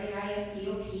our AIS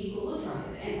COP Google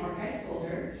Drive and Archives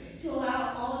folder to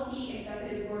allow all of the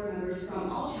executive board members from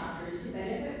all chapters to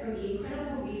benefit from the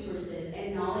incredible resources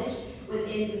and knowledge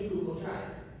within this Google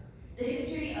Drive. The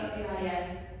history of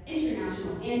AIS,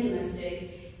 international and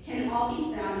domestic, can all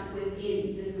be found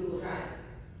within this Google Drive.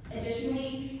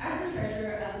 Additionally, as the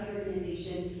treasurer of the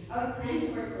organization, I would plan to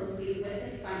work closely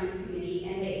with the Finance Committee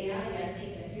and the AIS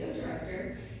Executive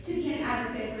Director to be an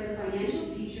advocate for the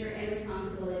financial future and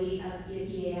responsibility of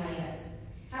the AIS.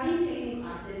 Having taken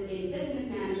classes in business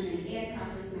management and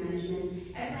practice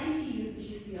management, I plan to use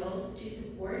these skills to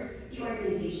support the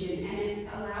organization and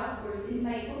allow for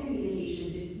insightful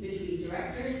communication between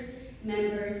directors,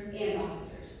 members, and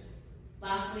officers.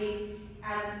 Lastly,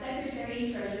 as the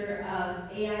Secretary Treasurer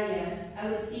of AIS, I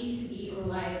would seek to be a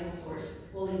reliable source,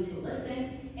 willing to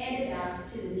listen and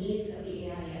adapt to the needs of the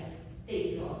AIS.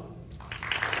 Thank you all.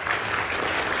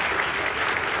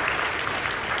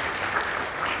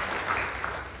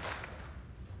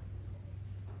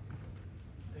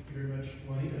 Thank you very much,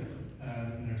 Juanita.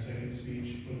 And our second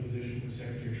speech for the position of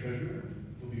Secretary Treasurer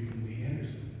will be from Lee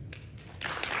Anderson.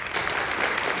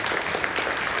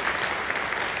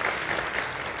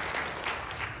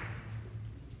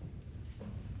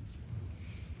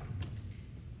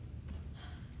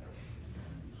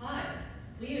 Hi,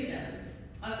 Lee again.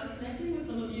 After connecting with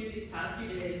some of you these past few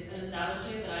days and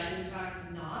establishing that I am in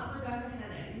fact not Rebecca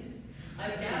Hennings,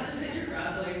 I've gathered that you're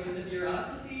grappling with the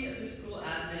bureaucracy of your school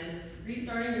admin,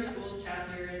 restarting your school's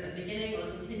chapters, and beginning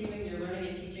or continuing your learning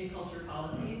and teaching culture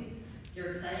policies. You're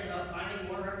excited about finding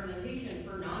more representation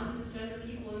for non-cisgender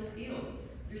people in the field.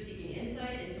 You're seeking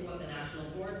insight into what the national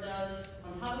board does,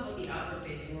 on top of what the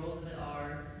outward-facing roles of it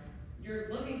are. You're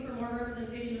looking for more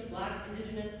representation of Black,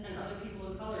 Indigenous, and other people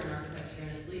of color in architecture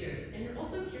and its leaders. And you're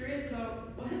also curious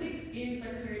about what makes being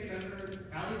Secretary Treasurer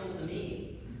valuable to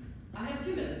me. I have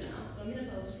 2 minutes now, so I'm going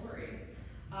to tell a story.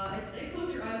 I'd say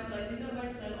close your eyes, but I think that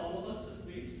might send all of us to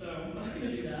sleep, so I'm not going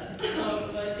to do that.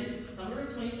 But it's summer of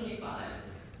 2025.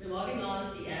 You're logging on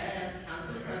to the AIS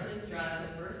Council of Presidents Drive for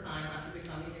the first time after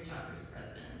becoming your chapter's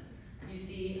president. You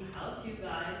see a how-to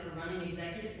guide for running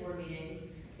executive board meetings,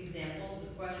 examples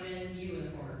of questions you and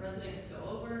the former president could go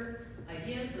over,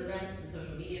 ideas for events and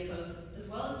social media posts, as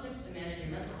well as tips to manage your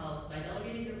mental health by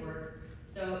delegating your work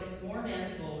so it's more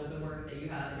manageable with the work that you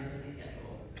have in your busy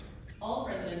schedule. All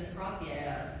presidents across the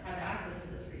AIS have access to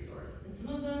this resource, and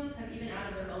some of them have even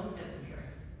added their own tips and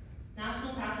tricks.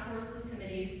 National task forces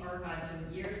committees archives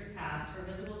from years past are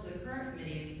visible to the current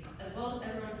committees, as well as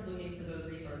everyone who's looking for those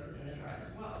resources in the drive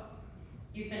as well.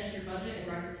 You finish your budget in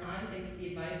record time thanks to the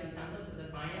advice and templates of the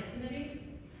Finance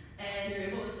Committee, and you're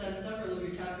able to send several of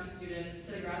your chapter students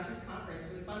to the grassroots conference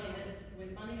with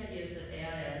funding ideas that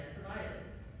AIS provided.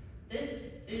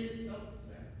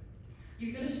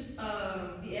 You finished,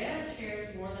 the AIS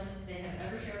shares more than they have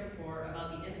ever shared before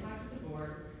about the impact of the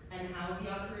board and how the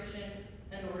operation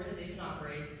and organization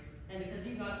operates, and because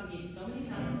you got to meet so many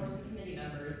task force and committee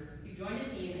members, you joined a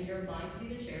team and you're applying to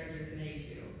be the chair of your committee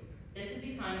too. This is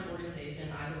the kind of organization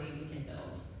I believe we can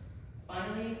build.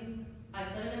 Finally, I've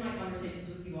said it in my conversations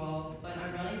with you all, but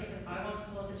I'm running because I want to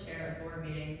fill up a chair at board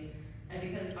meetings and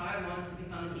because I want to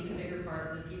become an even bigger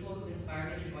part of the people who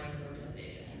inspire me to join this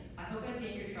organization. I hope I've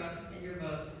gained your trust and your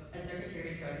vote as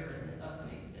Secretary Treasurer in this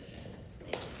upcoming position.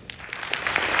 Thank you.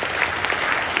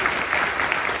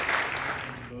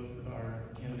 Both of our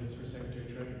candidates for Secretary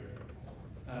Treasurer.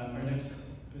 Our next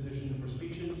position for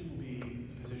speeches will be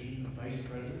the position of Vice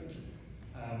President.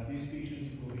 These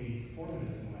speeches will be 4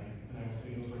 minutes in length, and I will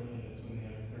signal to our candidates when they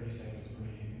have 30 seconds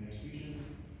remaining in their speeches.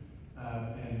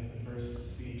 And the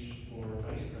first speech for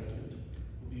Vice President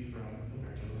will be from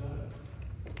Roberto Lozada.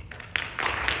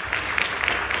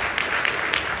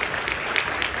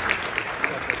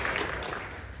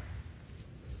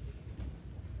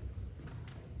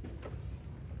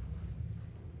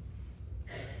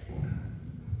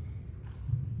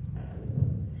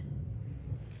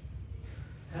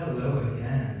 Hello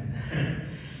again.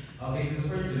 I'll take this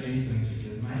opportunity to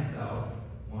introduce myself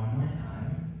one more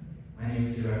time. My name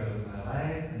is Roberto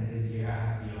Lozada, and this year I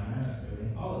have the honor of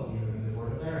serving all of you in the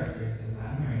Board of Directors as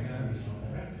Latin America Regional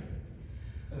Director.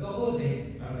 A couple of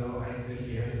days ago, I stood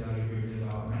here to tell you briefly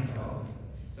about myself,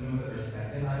 some of the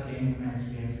perspective I've gained from my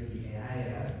experience with the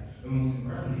AIS, but most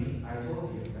importantly, I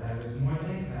told you that I was more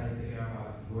than excited to hear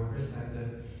about your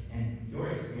perspective and your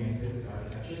experiences as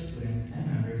architecture students and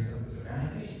members of this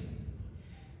organization.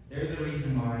 There is a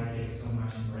reason why I take so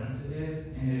much importance to this,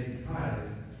 and it is because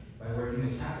by working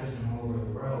with chapters from all over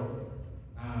the world,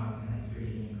 and I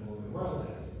really mean all over the world,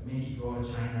 that's Mexico,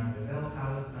 China, Brazil,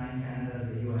 Palestine, Canada,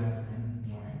 the US, and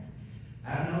more,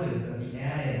 I've noticed that the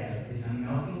AIS is a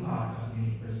melting pot of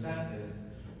unique perspectives,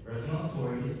 personal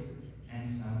stories, and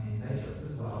some inside jokes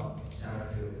as well. Shout out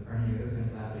to Cornelius and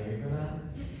Flatberry for that.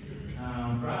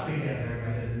 Brought together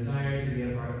by the desire to be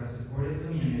a part of a supportive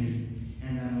community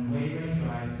and an unwavering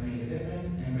drive to make a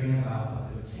difference and bring about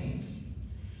positive change.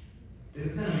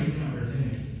 This is an amazing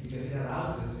opportunity because it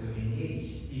allows us to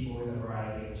engage people with a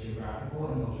variety of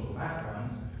geographical and cultural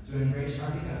backgrounds to enrich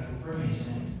architectural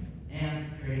formation and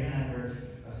create a network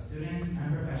of students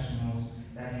and professionals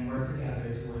that can work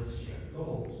together towards shared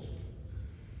goals.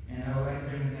 And I would like to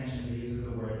bring attention to the use of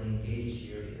the word engage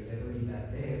here because I believe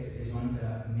that this is one of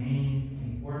the main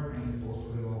and core principles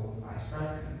for the role of Vice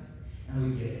President. And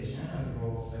with the addition of the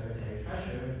role of Secretary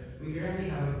Treasurer, we currently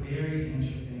have a very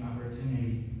interesting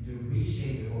opportunity to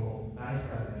reshape the role of Vice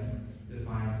President to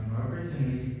find more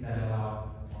opportunities that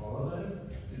allow all of us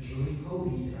to truly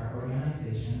co-lead our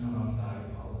organization alongside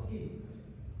all of you.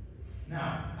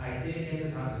 Now, I did get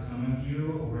to talk to some of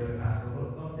you over the past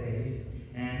couple of days,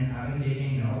 and I've been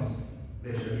taking notes,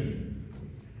 literally.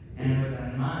 And with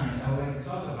that in mind, I would like to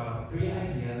talk about 3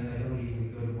 ideas I believe we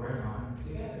could work on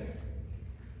together.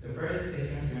 The first is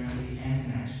transparency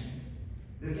and connection.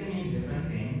 This can mean different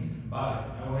things, but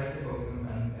I would like to focus on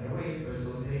finding better ways for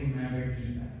soliciting member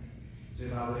feedback to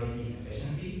evaluate the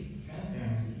efficiency,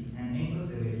 transparency, and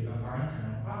inclusivity of our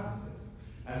internal processes,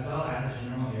 as well as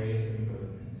general areas of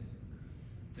improvement.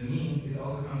 To me, this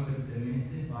also comes with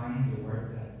demystifying the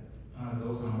work that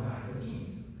goes on behind the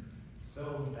scenes,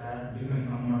 so that you can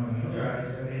become more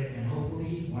familiarized with it, and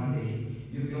hopefully one day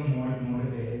you feel more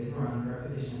motivated to run for a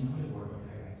position on the board of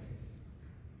directors.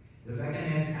 The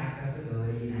second is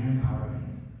accessibility and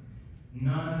empowerment.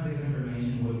 None of this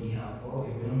information would be helpful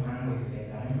if we don't find a way to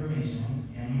get that information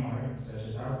and more, such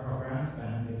as our programs,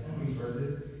 benefits, and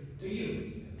resources, to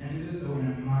you, and to do so in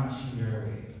a much clearer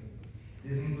way.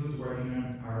 This includes working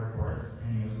on our reports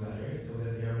and newsletters so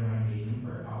that they are more engaging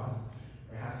for us,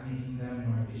 perhaps making them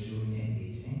more visually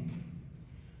engaging.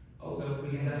 Also, we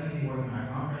can definitely work on our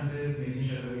conferences, making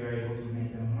sure that we are able to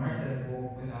make them more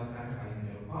accessible without sacrificing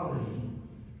their quality,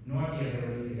 nor the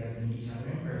ability to get to meet each other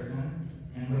in person,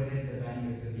 and with it, the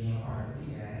benefits of being a part of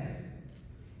the AIS.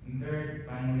 And third,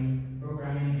 finally,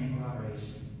 programming and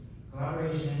collaboration.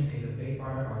 Collaboration is a big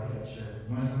part of architecture,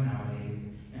 more so nowadays,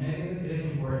 and I think that it is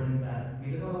important that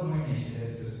we develop more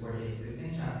initiatives to support the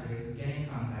existing chapters getting in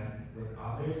contact with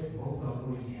others, both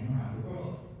locally and around the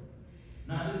world.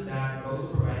 Not just that, but also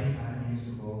providing avenues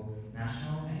for both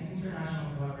national and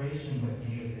international collaboration with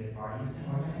interested parties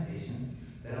and organizations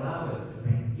that allow us to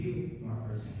bring you more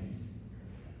opportunities.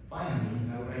 Finally,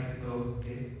 I would like to close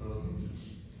this closing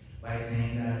speech by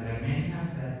saying that, like many have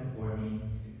said before me,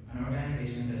 an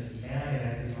organization such as the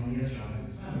AIS is only as strong as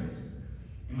its members.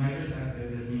 In my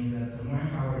perspective, this means that the more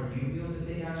empowered you feel to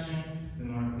take action, the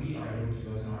more we are able to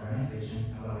do as an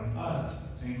organization, allowing us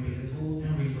to increase the tools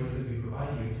and resources we provide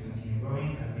you to continue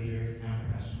growing as leaders and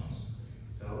professionals.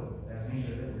 So let's make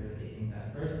sure that we're taking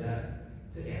that first step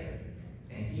together.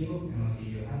 Thank you, and we'll see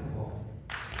you at the BoD.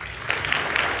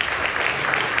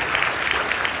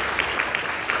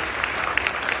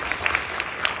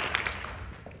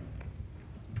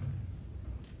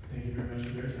 Thank you very much,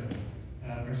 Roberto.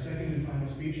 Our second and final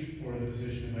speech for the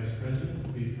position of Vice President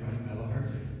will be from Bella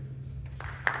Hartzig.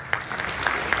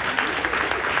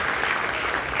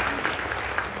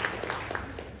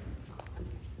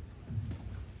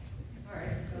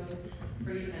 Alright, so it's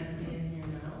pretty empty in here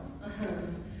now.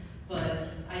 But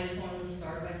I just wanted to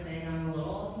start by saying I'm a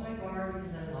little off my guard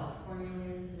because I lost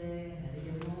Cornelius today. I had to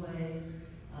give him away.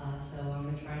 So I'm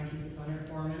going to try and keep this under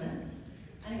 4 minutes.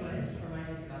 Anyways, for my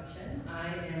introduction, I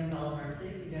am Bella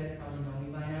Hartzig. You guys probably know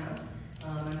me by now.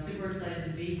 I'm super excited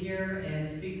to be here and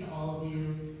speak to all of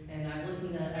you. And I've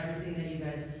listened to everything that you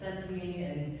guys have said to me,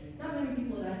 and not many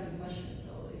people have asked me questions.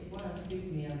 So if you want to speak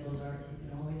to me on those arts, you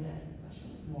can always ask me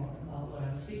questions more about what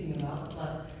I'm speaking about.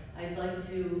 But I'd like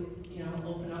to,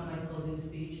 open up my closing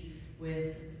speech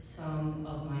with some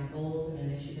of my goals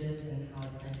and initiatives and how I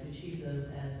plan to achieve those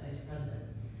as Vice President.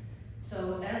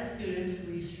 So as students,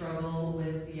 we struggle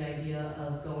with the idea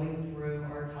of going through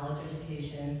our college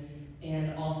education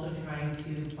and also trying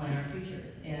to plan our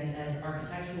futures. And as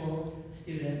architectural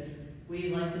students, we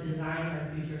like to design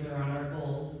our futures around our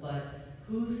goals, but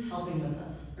who's helping with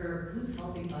us, or who's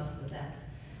helping us with that?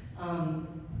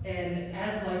 And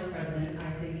as Vice President,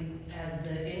 I think as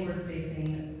the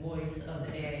inward-facing voice of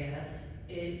the AIS,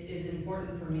 it is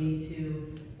important for me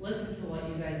to listen to what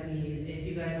you guys need. If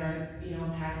you guys aren't,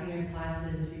 passing your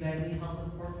classes, if you guys need help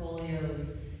with portfolios,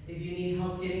 if you need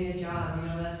help getting a job,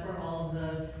 that's where all of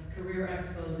the career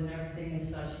expos and everything and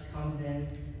such comes in.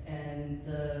 And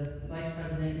the Vice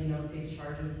President, takes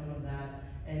charge in some of that.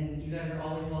 And you guys are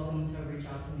always welcome to reach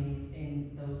out to me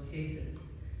in those cases.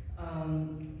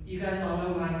 You guys all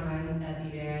know my time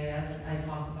at the AIS. I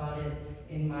talked about it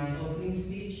in my opening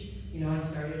speech. I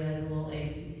started as a little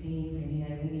angsty teen, thinking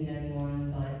I didn't need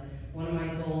anyone, but one of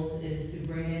my goals is to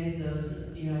bring in those,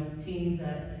 teens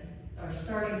that are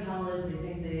starting college. They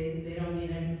think they don't need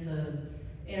to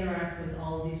interact with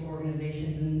all of these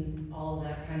organizations and all of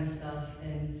that kind of stuff,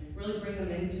 and really bring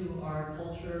them into our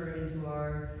culture, into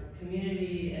our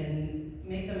community, and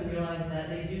make them realize that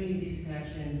they do need these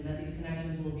connections and that these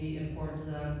connections will be important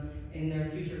to them in their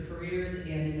future careers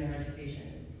and in their education.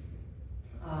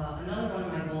 Another one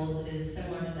of my goals is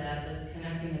similar to that, the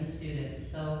connecting of students.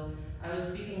 So I was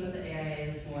speaking with the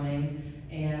AIA this morning,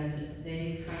 and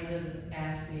they kind of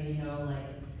asked me,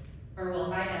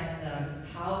 I asked them,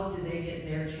 how do they get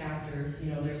their chapters chapters,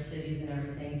 you know, their cities and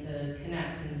everything to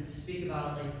connect and speak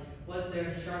about like what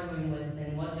they're struggling with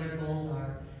and what their goals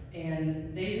are.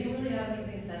 And they didn't really have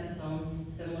anything set in stone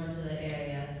similar to the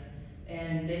AIS.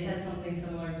 And they had something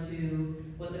similar to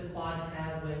what the quads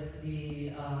have with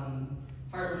the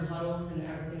Heartland huddles and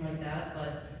everything like that.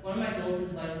 But one of my goals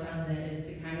as vice president is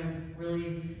to kind of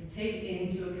really take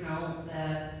into account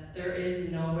that there is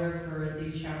nowhere for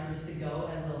these chapters to go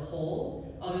as a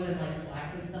whole, other than like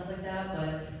Slack and stuff like that.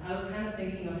 But I was kind of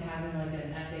thinking of having like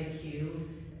an FAQ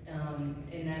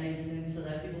in that instance, so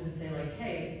that people could say like,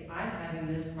 hey, I'm having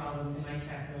this problem in my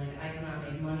chapter, like I cannot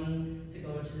make money to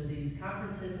go to these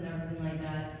conferences and everything like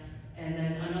that. And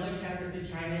then another chapter could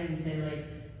chime in and say like,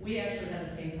 we actually had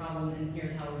the same problem and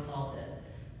here's how we solved it.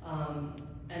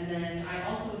 And then I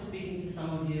also was speaking to some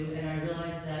of you, and I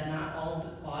realized that not all of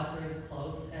the quads are as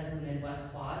close as the Midwest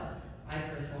Quad. I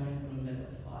personally am from the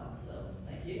Midwest Quad, so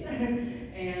thank you.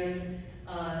 And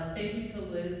thank you to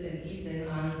Liz and Ethan,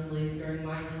 honestly, during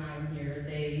my time here.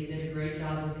 They did a great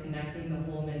job of connecting the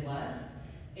whole Midwest.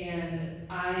 And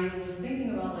I was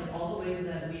thinking about like all the ways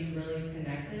that we really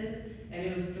connected, and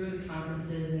it was through the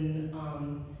conferences and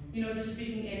you know, just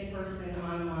speaking in person,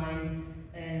 online,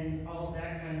 and all of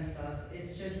that kind of stuff.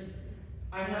 It's just,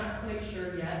 I'm not quite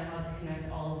sure yet how to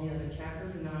connect all of the other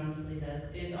chapters, and honestly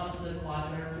that is up to the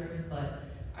quad directors, but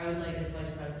I would like as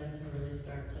vice president to really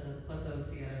start to put those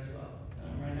together as well.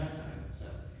 And I'm running out of time, so.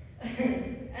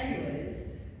 Anyways,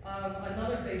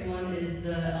 another big one is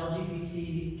the LGBTQAI+.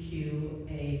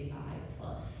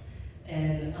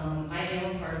 And I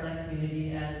am a part of that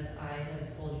community, as I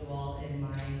have told you all in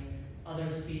my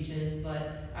other speeches,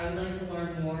 but I would like to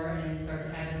learn more and start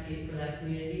to advocate for that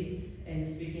community and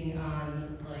speaking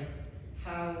on like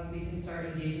how we can start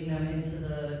engaging them into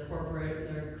the corporate,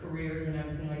 their careers and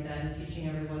everything like that, and teaching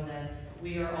everyone that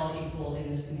we are all equal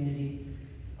in this community.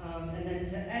 And then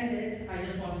to end it, I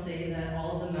just want to say that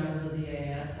all of the members of the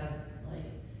AIS have like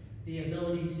the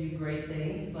ability to do great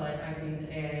things, but I think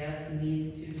the AIS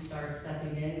needs to start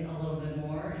stepping in a little bit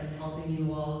more and helping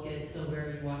you all get to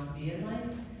where you want to be in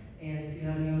life. And if you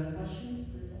have any other questions,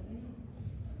 please let me know.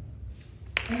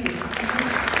 Thank you.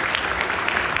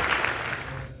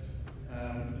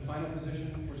 The final position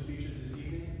for speeches this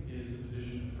evening is the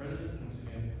position of president, once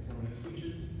again, 4-minute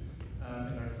speeches.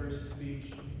 And our first speech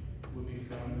will be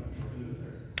from Jordan III.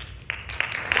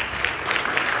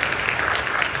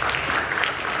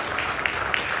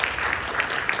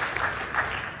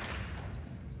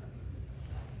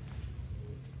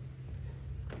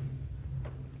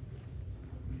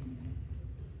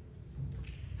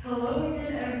 Hello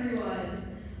again, everyone.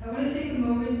 I want to take a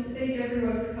moment to thank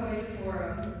everyone for coming to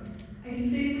Forum. I can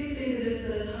safely say that it's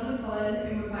been a ton of fun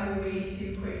and went by way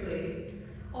too quickly.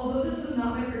 Although this was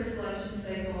not my first selection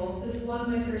cycle, this was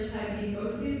my first time being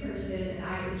mostly in person, and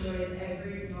I enjoyed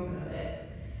every moment of it.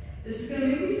 This is going to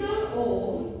make me sound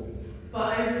old,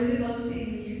 but I really love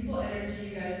seeing the youthful energy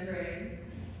you guys bring.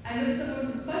 I met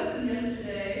someone from Clemson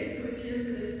yesterday who was here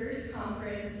for their first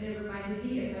conference, and it reminded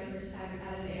me of my first time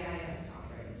at an AIS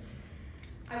conference.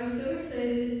 I was so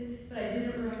excited, but I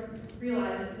didn't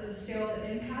realize the scale of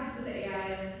the impact that the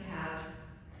AIS can have.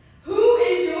 Who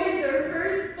enjoyed their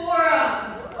first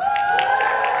forum?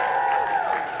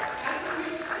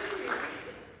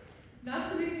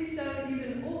 Not to make me sound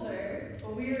even older,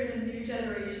 but we are in a new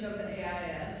generation of the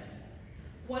AIS,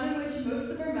 one in which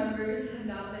most of our members have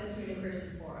not been to an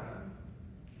in-person forum.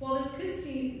 While this could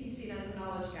be seen as a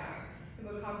knowledge gap in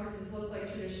what conferences look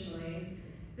like traditionally,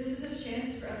 this is a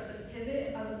chance for us to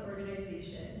pivot as an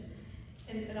organization,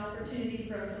 and an opportunity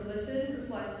for us to listen,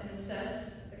 reflect, and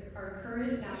assess our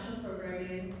current national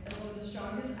programming as one of the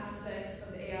strongest aspects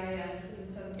of the AIS is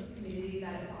its sense of community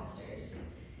that it fosters.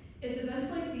 It's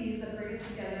events like these that bring us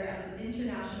together as an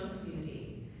international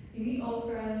community. We meet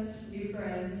old friends, new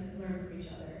friends, and learn from each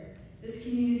other. This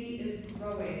community is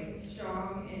growing,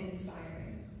 strong, and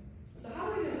inspiring. So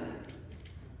how do we know that?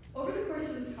 Over the course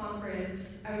of this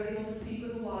conference, I was able to speak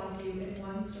with a lot of you, and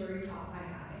one story caught my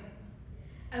eye.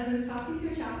 As I was talking to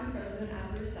a chapter president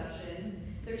at the reception,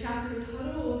 their chapter was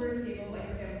huddled over a table like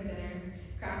a family dinner,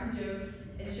 cracking jokes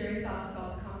and sharing thoughts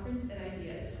about the conference and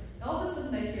ideas. And all of a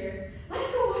sudden I hear,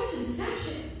 "Let's go watch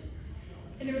Inception!"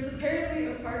 And it was apparently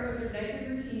a part of their nightly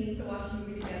routine to watch a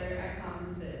movie together at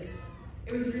conferences.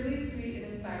 It was really sweet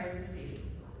and inspiring to see.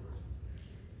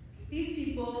 These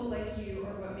people, like you,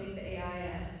 are what make the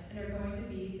AIS and are going to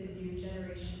be the new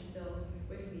generation to build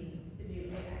with me, the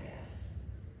new AIS.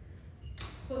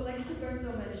 But like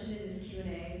Roberto mentioned in his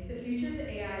Q&A, the future of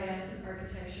the AIS and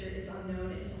architecture is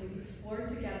unknown until we explore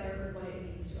together what it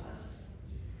means to us.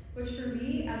 Which for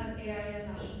me, as an AIS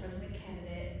National President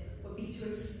candidate, would be to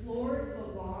explore the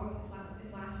long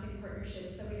long-lasting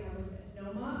partnerships that we have with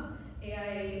NOMA,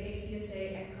 AIA,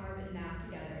 ACSA, NCARB, and NAP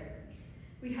together.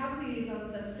 We have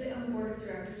liaisons that sit on the board of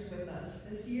directors with us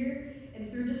this year,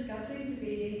 and through discussing,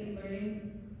 debating, and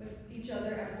learning with each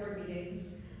other at board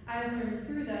meetings, I have learned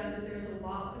through them that there is a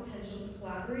lot of potential to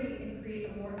collaborate and create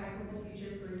a more equitable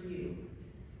future for you.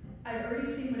 I've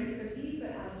already seen what it could be,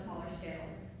 but at a smaller scale.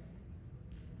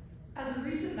 As a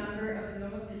recent member of the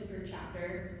NOMA Pittsburgh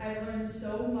chapter, I've learned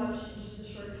so much in just the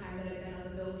short time that I've been on the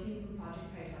BuiLD team for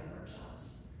Project Pipeline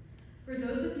workshops. For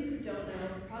those of you who don't know,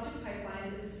 the Project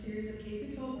Pipeline is a series of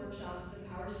K-12 workshops that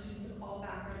empower students of all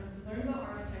backgrounds to learn about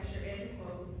architecture and, to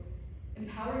quote,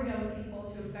 empower young people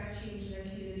to affect change in their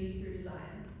community through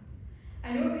design.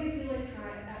 I know it may feel like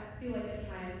at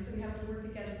times that we have to work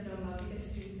against NOMA because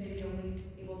students may be only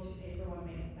able to pay for one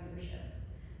membership,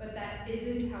 but that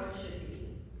isn't how it should be.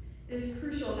 It is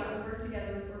crucial that we work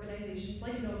together with organizations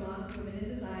like NOMA, Women in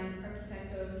Design,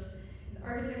 Arquitectos, and the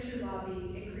Architecture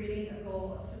Lobby in creating a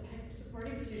goal of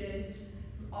supporting students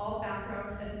from all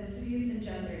backgrounds, ethnicities, and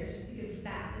genders, because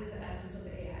that is the essence of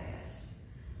the AIS.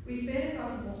 We span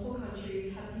across multiple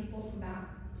countries, have people from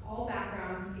all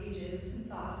backgrounds, ages, and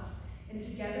thoughts, and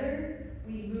together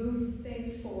we move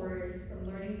things forward from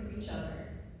learning from each other.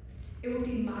 It will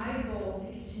be my goal to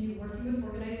continue working with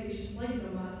organizations like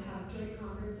NOMA to have joint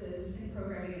conferences and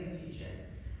programming in the future.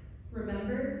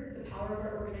 Remember, the power of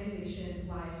our organization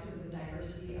lies within the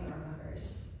diversity of our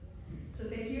members. So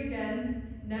thank you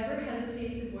again. Never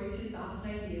hesitate to voice your thoughts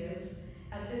and ideas,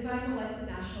 as if I'm elected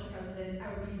national president,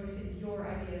 I will be voicing your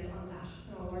ideas on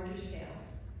a larger scale.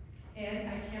 And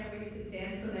I can't wait to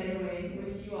dance the night away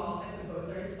with you all at the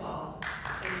Beaux-Arts Ball.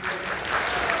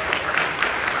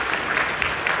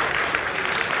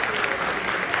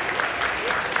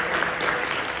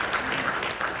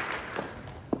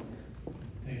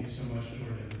 Thank you so much,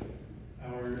 Jordan.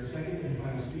 Our second and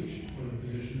final speech for the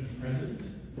position of president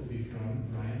will be from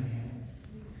Ryan Hamill.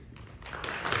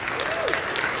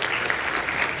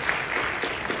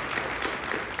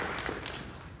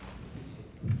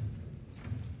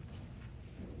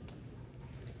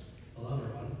 Hello,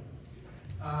 everyone.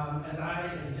 As I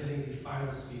am giving the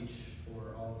final speech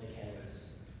for all of the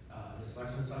candidates this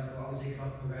election cycle, I want to say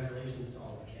congratulations to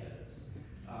all the candidates.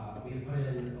 We have put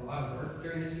in a lot of work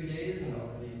during these few days and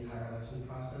over the entire election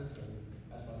process, and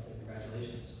I just want to say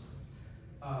congratulations.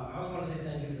 I also want to say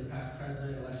thank you to the past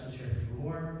president, election chair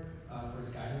Moore, for his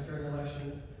guidance during the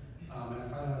election.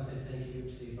 And finally, I want to say thank you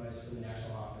to the advice from the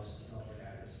national office and all their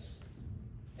guidance.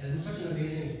 It has been such an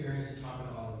amazing experience to talk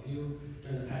with all of you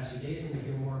during the past few days and to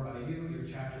hear more about you, your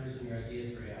chapters, and your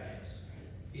ideas for AIS.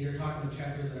 Either talking with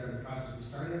chapters that are in the process of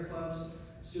restarting their clubs,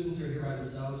 students who are here by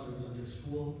themselves to represent their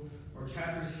school, or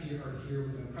chapters here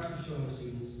with an impressive showing of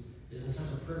students. It has been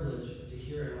such a privilege to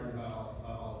hear and learn about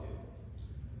all of you.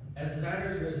 As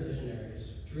designers, we are the visionaries,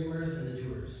 dreamers, and the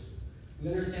doers. We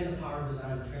understand the power of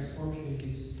design to transform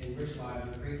communities, enrich lives,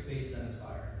 and create spaces that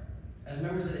inspire. As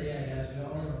members of the AIS, we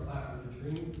not only have a platform to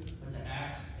dream, but to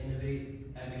act,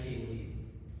 innovate, advocate, and lead.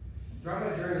 Throughout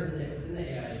my journey within the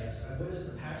AIS, I've witnessed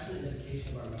the passion and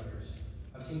dedication of our members.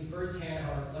 I've seen firsthand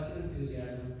how our collective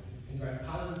enthusiasm can drive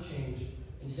positive change,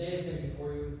 and today I stand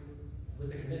before you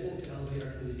with the commitment to elevate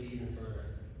our community even further.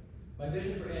 My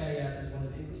vision for AIS is one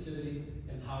of inclusivity,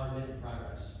 empowerment, and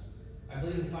progress. I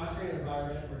believe in fostering an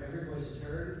environment where every voice is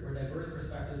heard, where diverse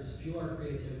perspectives fuel our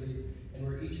creativity, and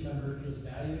where each member feels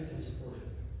valued and supported.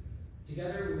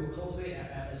 Together, we will cultivate an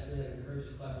atmosphere that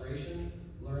encourages collaboration,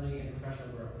 learning, and professional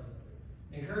growth.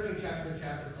 Encouraging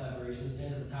chapter-to-chapter collaboration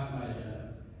stands at the top of my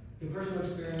agenda. Through personal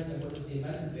experience, I've witnessed the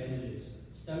immense advantages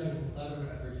stemming from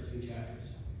collaborative efforts between chapters.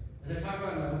 As I talked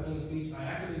about in my opening speech, I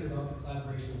actively developed a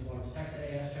collaboration with Lawrence Tech's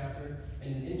AIS chapter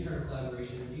and an internal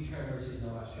collaboration with Detroit University's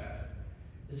NOAS chapter.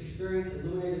 This experience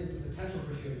illuminated the potential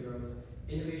for shared growth,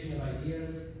 innovation of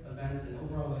ideas, events, and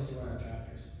overall ways to run our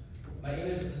chapters. My aim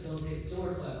is to facilitate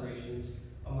similar collaborations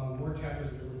among more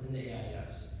chapters within the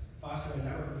AIS, fostering a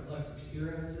network of collective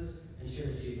experiences and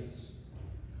shared achievements.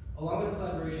 Along with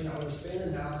collaboration, I want to expand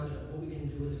the knowledge of what we can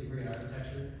do with a degree in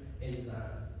architecture and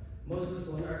design. Most of us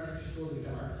go into architecture school to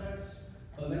become architects,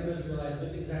 but many of us realize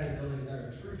maybe designing buildings is not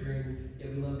our true dream,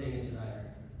 yet we love being a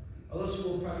designer. Although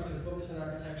school projects are focused on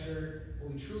architecture,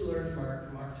 what we truly learn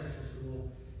from architectural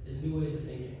school is new ways of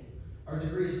thinking. Our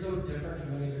degree is so different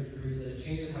from many other degrees that it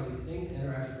changes how we think and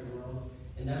interact with the world,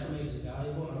 and that's what makes it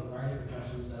valuable in a variety of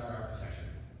professions that are architecture.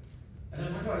 As I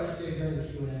talked about yesterday during the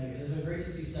Q&A, it has been great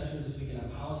to see sessions this weekend on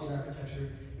policy in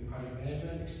architecture and project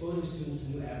management, exposing students to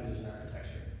new avenues in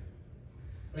architecture.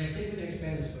 But I think we can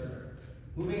expand this further,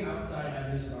 moving outside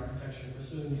avenues of architecture and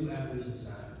pursuing new avenues of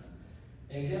design.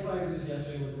 An example I introduced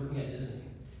yesterday was working at Disney.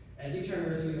 At Duke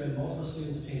University, we've had multiple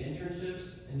students obtain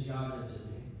internships and jobs at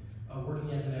Disney, working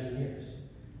as Imagineers.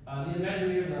 These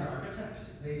Imagineers are not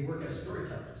architects. They work as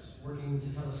storytellers, working to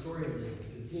tell the story of Disney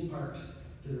through theme parks,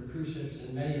 through their cruise ships,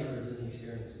 and many other Disney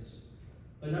experiences.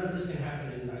 But none of this can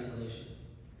happen in isolation.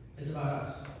 It's about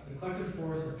us, the collective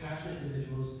force of passionate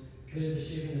individuals committed to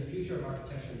shaping the future of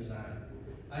architecture and design.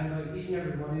 I invite each and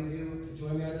every one of you to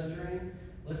join me on this journey.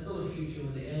 Let's build a future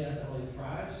where the AIS not only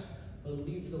thrives, but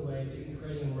leads the way in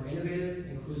creating a more innovative,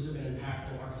 inclusive, and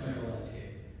impactful architectural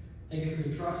landscape. Thank you for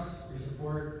your trust, your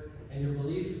support, and your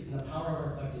belief in the power of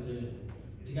our collective vision.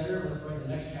 Together, let's write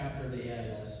the next chapter of the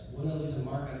AIS, one that leaves a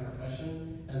mark on our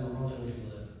profession and the world in which we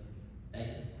live. Thank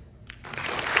you.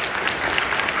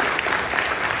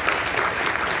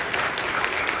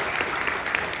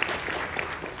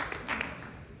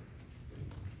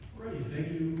 Alrighty,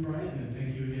 thank you, Brian, and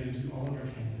thank you again to all of our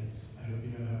candidates. I hope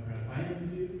you know how proud I am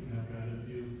of you, and how proud of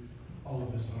you all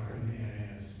of us are in the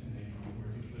AIS, and thank you for the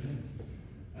work you put in.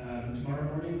 Tomorrow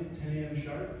morning, 10 a.m.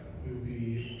 sharp, we will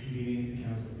be convening the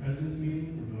Council of Presidents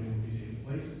meeting, where voting will be taking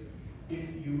place.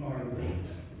 If you are late,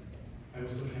 I will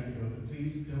still count your vote, but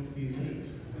please don't be late.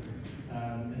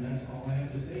 And that's all I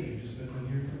have to say. You just got to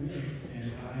hear from me,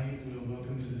 and I will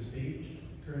welcome to the stage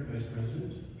current Vice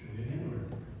President Julia Handler.